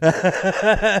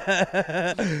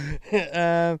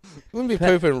 You wouldn't be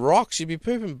pooping rocks, you'd be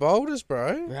pooping boulders,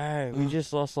 bro. Bro, we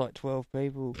just lost like 12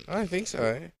 people. I don't think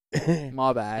so.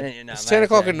 My bad. It's 10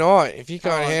 o'clock at night. If you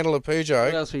can't handle a poo What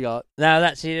joke. else we got? No,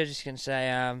 that's it. I was just going to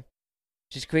say,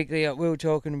 just quickly, we were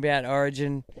talking about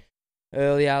Origin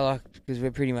earlier, because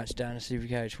we're pretty much done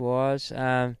Supercoach-wise.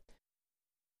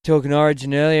 Talking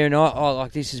Origin earlier,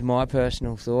 and this is my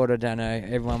personal thought. I don't know,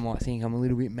 everyone might think I'm a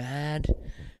little bit mad,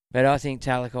 but I think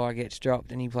Talakai gets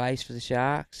dropped and he plays for the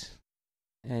Sharks,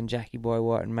 and Jackie Boy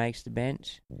Whiten makes the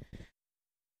bench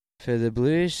for the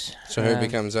Blues. So who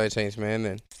becomes 18th man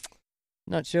then?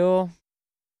 Not sure.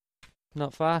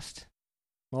 Not fast.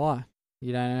 Why?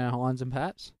 You don't know Hines and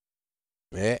Paps?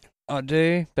 Yeah. I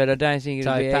do, but I don't think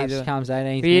it'll So be Paps either. becomes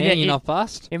 18th But you man, don't- you're not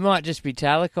fussed? It might just be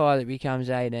Talakai that becomes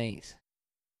 18th.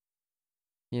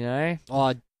 You know?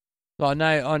 Oh, I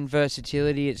know on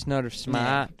versatility it's not a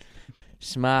smart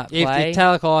if play. the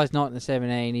Talakai's not in the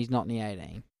 17, he's not in the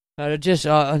 18. But I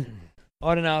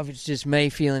don't know if it's just me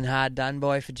feeling hard done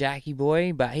by for Jackie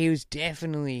Boy, but he was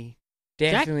definitely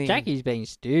Jackie's being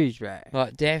stooged, bro.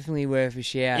 definitely worth a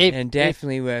shout If- and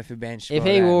definitely worth a bench spot. If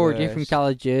he at wore a worst. different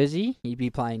coloured jersey, he'd be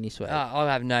playing this week.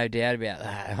 I have no doubt about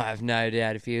that. I have no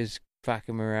doubt if he was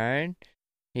fucking maroon,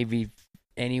 he'd be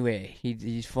anywhere.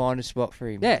 He'd find a spot for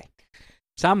him. Yeah,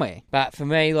 somewhere. But for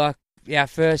me, our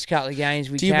first couple of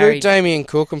games we Do you carried. boot Damien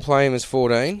Cook and play him as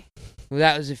 14? Well,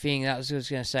 that was the thing. That was what I was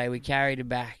going to say. We carried it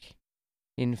back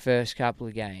in the first couple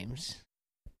of games.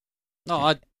 No,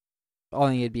 I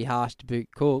think it'd be harsh to boot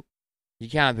Cook. You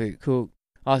can't boot Cook.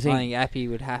 I I think think Appy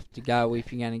would have to go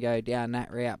if you're going to go down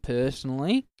that route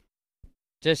personally.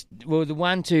 the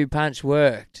 1-2 punch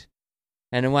worked.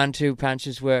 And the 1-2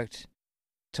 punches worked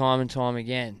time and time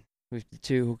again with the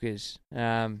two hookers.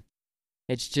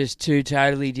 It's just two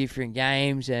totally different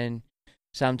games, and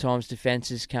sometimes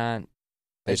defences can't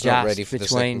It's adjust not ready for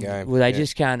between. the second game. Well, they Yeah.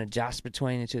 just can't adjust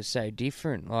between it. It's so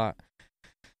different.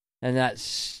 And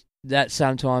that's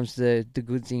sometimes the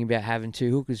good thing about having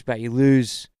two hookers, but you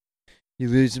lose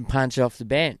and punch off the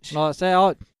bench. Like I say,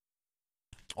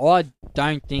 I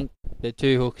don't think the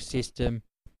two hooker system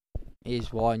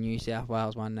is why New South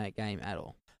Wales won that game at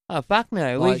all. Oh fuck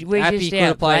no! Like, we Happy just could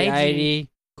have played outplayed 80,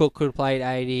 Cook could have played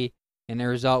 80, and the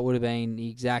result would have been the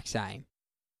exact same.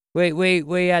 We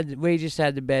just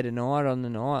had the better night on the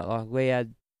night. Like we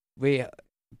had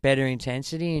better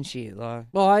intensity and shit.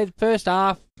 Like First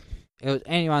half, it was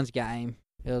anyone's game.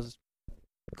 It was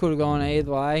could have gone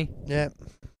either way. Yep,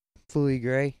 fully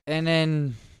agree. And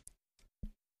then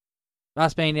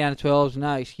us being down to 12's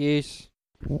no excuse.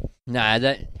 No,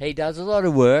 that he does a lot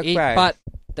of work, bro. But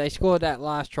they scored that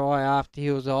last try after he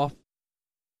was off,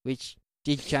 which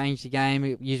did change the game.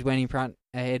 It just went in front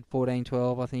ahead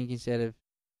 14-12, I think, instead of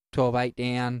 12-8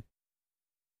 down.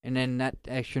 And then that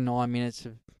extra 9 minutes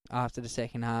after the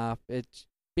second half, it's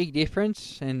big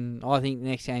difference. And I think the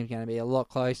next game's going to be a lot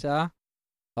closer.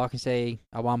 I can see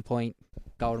a 1 point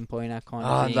golden pointer kind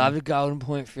of thing. I'd love a golden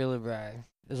point filler, bro.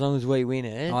 As long as we win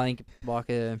it. I think like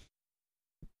a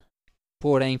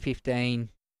 14-15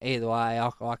 either way.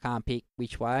 I can't pick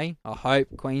which way. I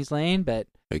hope Queensland, but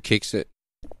Who kicks it?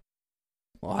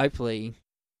 well, hopefully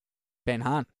Ben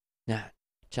Hunt. No,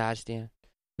 charge down.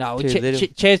 No, Too little.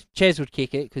 Ches would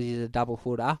kick it because he's a double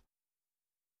footer.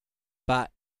 But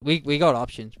we got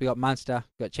options. We got Munster,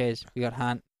 we got Ches, we got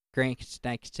Hunt, Grant can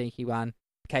snake a sneaky one,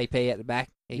 KP at the back.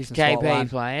 Is can slot KP one.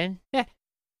 playing? Yeah.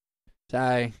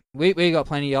 So we got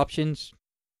plenty of options.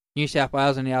 New South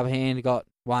Wales, on the other hand, got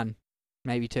one,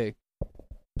 maybe two.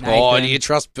 Oh, Nathan- do you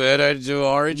trust Birdo to do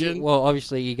Origin? Well,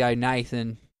 obviously you go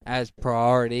Nathan as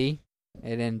priority,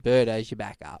 and then Birdo's your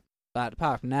backup. But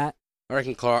apart from that, I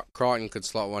reckon Crichton could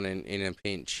slot one in a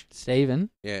pinch. Stephen,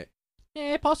 Yeah.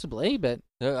 yeah, possibly, but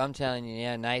Look, I'm telling you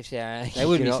now, Nate's our only they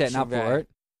wouldn't be good setting up option, for bro. it.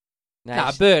 No,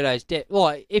 Nate's- Birdo's dead.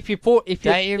 Like if you're Don't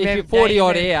you remember- 40 don't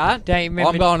odd you remember- out, don't you remember-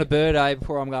 I'm going to Birdo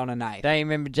before I'm going to Nate. Don't you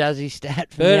remember Juzzy's stat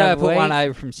from the Birdo other put week? one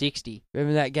over from 60.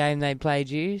 Remember that game they played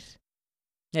yous?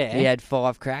 Yeah. He had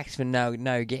 5 cracks for no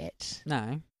gets.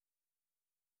 No,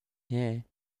 Yeah.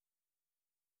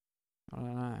 I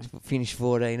don't know. Finished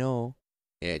 14 all.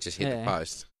 Yeah, just hit the Yeah.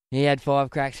 post. He had 5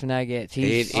 cracks for no gets.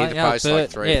 He hit I the think that was post like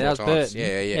Bert. 3 Yeah, or that 4 was times. Bert.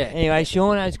 Yeah. Yeah. Anyway,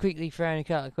 Shauno's quickly throwing a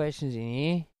couple of questions in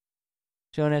here.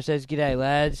 Shauno says, "G'day,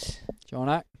 lads.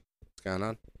 Jono, What's going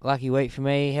on? Lucky week for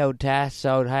me. Held Tass,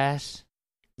 sold Haas.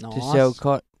 nice.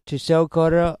 To sell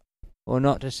Cotter or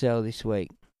not to sell this week?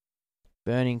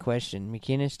 Burning question.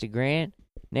 McInnes to Grant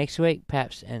next week.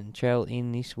 Paps and Trell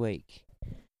in this week.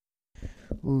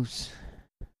 Oos.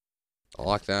 I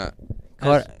like that.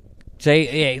 Cotter. See,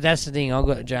 yeah, that's the thing. I've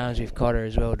got Jones with Cotter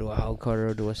as well. Do I hold Cotter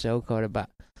or do I sell Cotter? But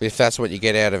If that's what you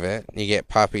get out of it, you get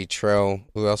Puppy, Trell.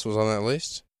 Who else was on that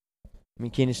list?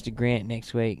 McInnes to Grant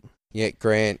next week. Yeah,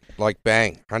 Grant. Like,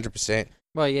 bang. 100%.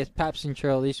 Well, yes, Paps and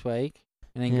Trell this week,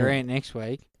 and then Yeah. Grant next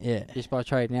week, Yeah. just by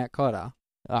trading out Cotter.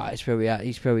 Oh, he's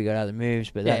probably got other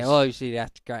moves, but Yeah, that's, well, obviously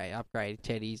that's great. Upgrade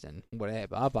Teddies and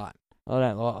whatever, but I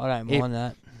don't If- mind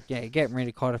that. yeah, getting rid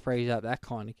of Cotter frees up that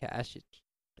kind of cash. It's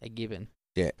a given.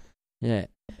 Yeah.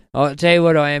 I'll tell you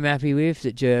what I am happy with,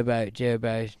 that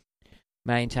Gerbo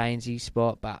maintains his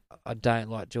spot, but I don't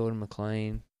like Jordan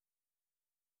McLean.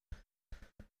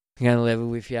 I'm going to level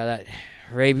with you. That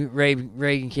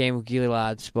Regan Campbell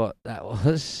Gillard spot, that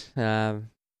was.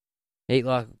 He,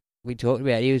 like we talked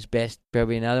about, he was best,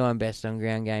 probably another one best on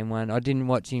ground game one. I didn't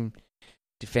watch him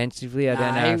defensively. I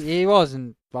don't know. He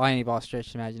wasn't by any stretch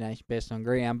of imagination best on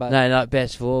ground, but No, not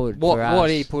best forward for us. what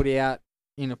he put out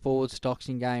in the forward stocks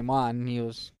in game one, he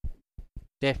was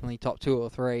definitely top 2 or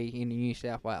 3 in the New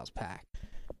South Wales pack.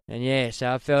 And yeah,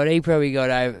 so I felt he probably got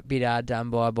a bit hard done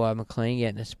by McLean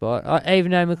getting a spot.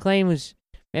 Even though McLean was,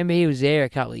 remember he was there a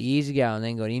couple of years ago and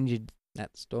then got injured.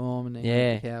 That Storm and then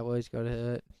Yeah. the Cowboys got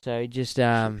hurt. So he just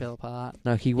Fell apart.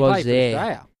 like he He was played for there.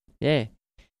 Australia. Yeah,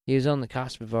 he was on the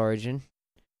cusp of Origin.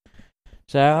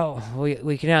 So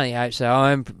we can only hope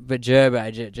so. But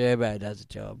Gerbo does the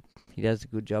job. He does a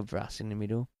good job for us in the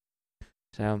middle.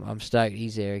 So I'm stoked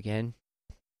he's there again.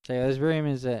 So there's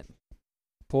rumours that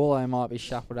Paulo might be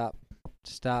shuffled up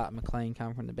to start. McLean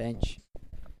come from the bench.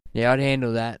 Yeah, I'd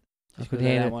handle that. I Just could 'cause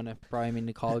they handle. don't want to throw him in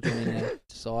the cauldron in the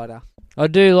decider. I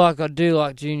do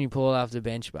like Junior Paul off the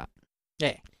bench, but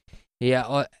Yeah.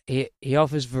 he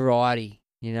offers variety.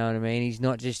 You know what I mean? He's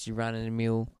not just your run of the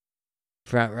mill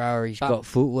front rower. He's But got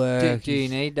footwork. Do you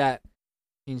he's- need that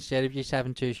instead of just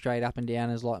having two straight up and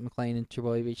downers like McLean and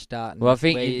Trebojevic starting. Well, I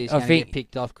think where you- you're just I gonna think- get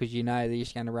picked off because you know they're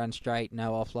just going to run straight,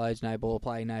 no offloads, no ball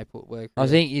play, no footwork. I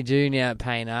think you do now that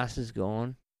Payne Haas is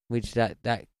gone, which that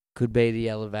could be the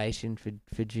elevation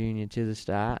for Junior to the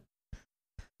start.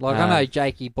 Like, I know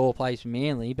Jakey ball plays for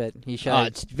Manly, but he showed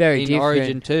it's very in different.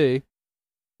 Origin too.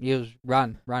 He was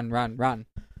run.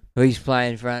 Well, he's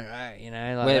playing front row, you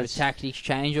know. Like Whether that's- tactics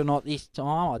change or not this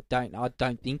time, I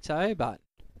don't think so. But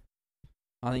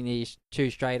I think these two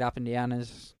straight up and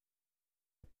downers.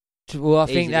 Well, I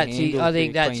easy think to that's his, handle I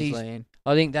think for that's his. Queensland.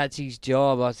 I think that's his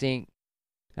job. I think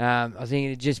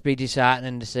it'd just be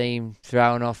disheartening to see him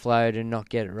throw an offload and not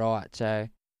get it right. So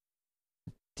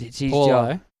it's his Paulo.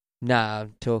 job. No,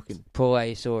 I'm talking Paulo.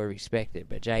 You sort of respect it,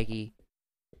 but Jakey's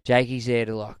there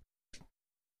to like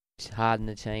harden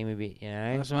the team a bit, you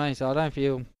know. That's what I mean. So I don't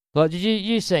feel. Like, did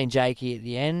you seen Jakey at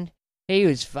the end? He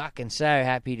was fucking so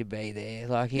happy to be there.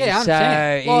 Like, he Yeah, was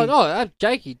 100%. so. Well, no,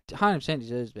 Jakey 100%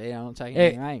 deserves to be. I'm not taking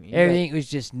anything away from him, but Everything was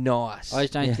just nice. I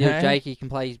just don't you feel know? Jakey can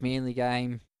play his Manly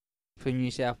game for New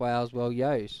South Wales well.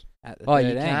 Yo's at the Oh,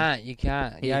 13. you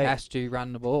can't. He has to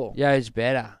run the ball. Yo's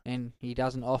better. And he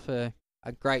doesn't offer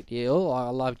a great deal. I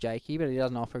love Jakey, but he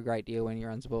doesn't offer a great deal when he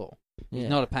runs the ball. Yeah. He's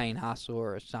not a Payne Haas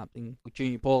or something.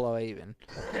 Junior Paulo even.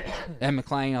 And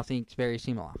McLean, I think, is very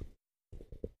similar.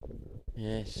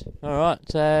 Yes. All right.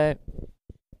 So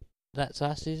that's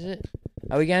us, is it?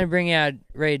 Are we going to bring our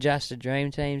readjusted dream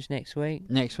teams next week?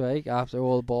 Next week, after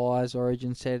all the buys,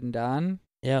 Origin said and done,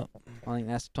 Yep. I think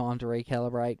that's the time to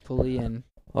recalibrate fully. And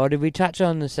Or did we touch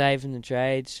on the save and the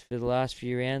trades for the last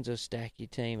few rounds, or stack your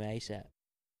team ASAP?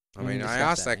 I mean, I discuss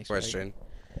asked that that next question.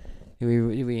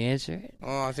 Did we answer it?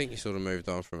 Oh, I think you sort of moved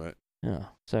on from it. Oh,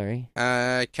 sorry.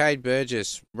 Cade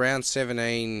Burgess, round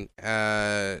 17.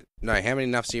 How many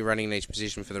nuffs are you running in each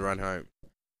position for the run home?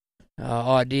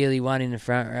 Ideally, one in the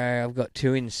front row. I've got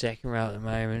two in the second row at the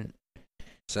moment,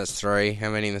 So that's 3. How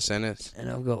many in the centres? and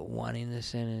I've got one in the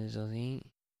centres, I think.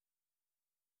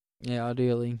 yeah,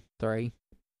 ideally 3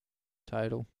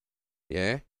 total.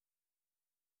 Yeah.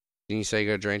 Didn't you say you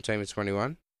got a dream team of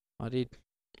 21? I did.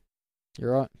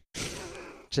 You're right.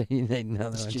 So you need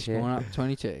another It's one. just Chad. going up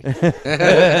 22.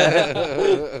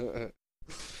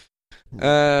 All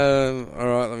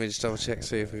right, let me just double check,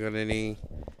 see if we got any.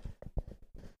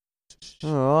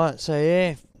 All right, so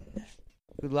yeah,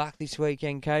 good luck this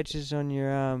weekend, coaches, on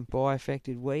your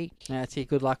bye-affected week. That's it.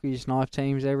 Good luck with your snipe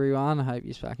teams, everyone. I hope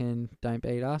you fucking don't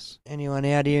beat us. Anyone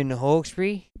out here in the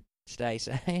Hawkesbury, stay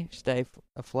safe, stay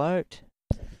afloat.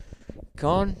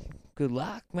 Con, good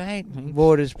luck, mate. Thanks.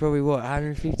 Water's probably,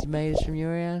 150 metres from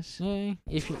your house? Yeah.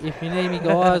 If you need me,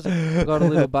 guys, I've got a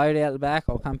little boat out the back.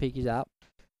 I'll come pick you up.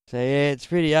 So yeah, it's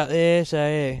pretty up there, so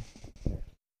yeah.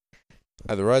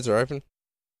 Oh, the roads are open?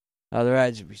 Oh, the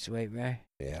roads will be sweet, bro.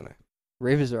 Yeah, I know.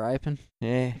 Rivers are open.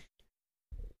 Yeah.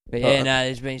 But yeah, no,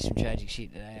 there's been some tragic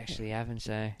shit that actually happened,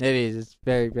 so. It is. It's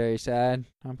very, very sad.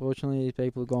 Unfortunately, these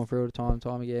people have gone through it time and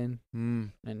time again,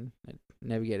 and it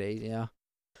never get easier.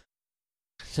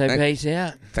 So peace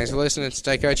out. Thanks for listening.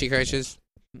 Stay coachy, coaches.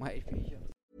 Wait for you.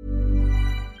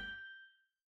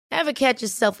 Ever catch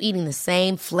yourself eating the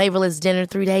same flavorless dinner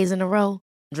 3 days in a row?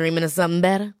 Dreaming of something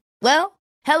better? Well,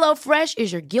 HelloFresh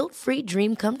is your guilt-free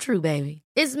dream come true, baby.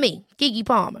 It's me, Keke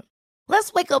Palmer.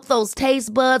 Let's wake up those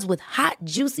taste buds with hot,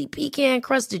 juicy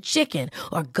pecan-crusted chicken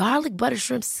or garlic butter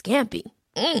shrimp scampi.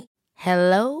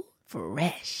 Hello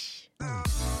Fresh.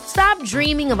 Stop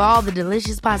dreaming of all the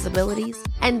delicious possibilities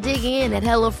and dig in at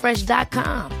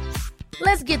HelloFresh.com.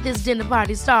 Let's get this dinner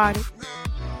party started.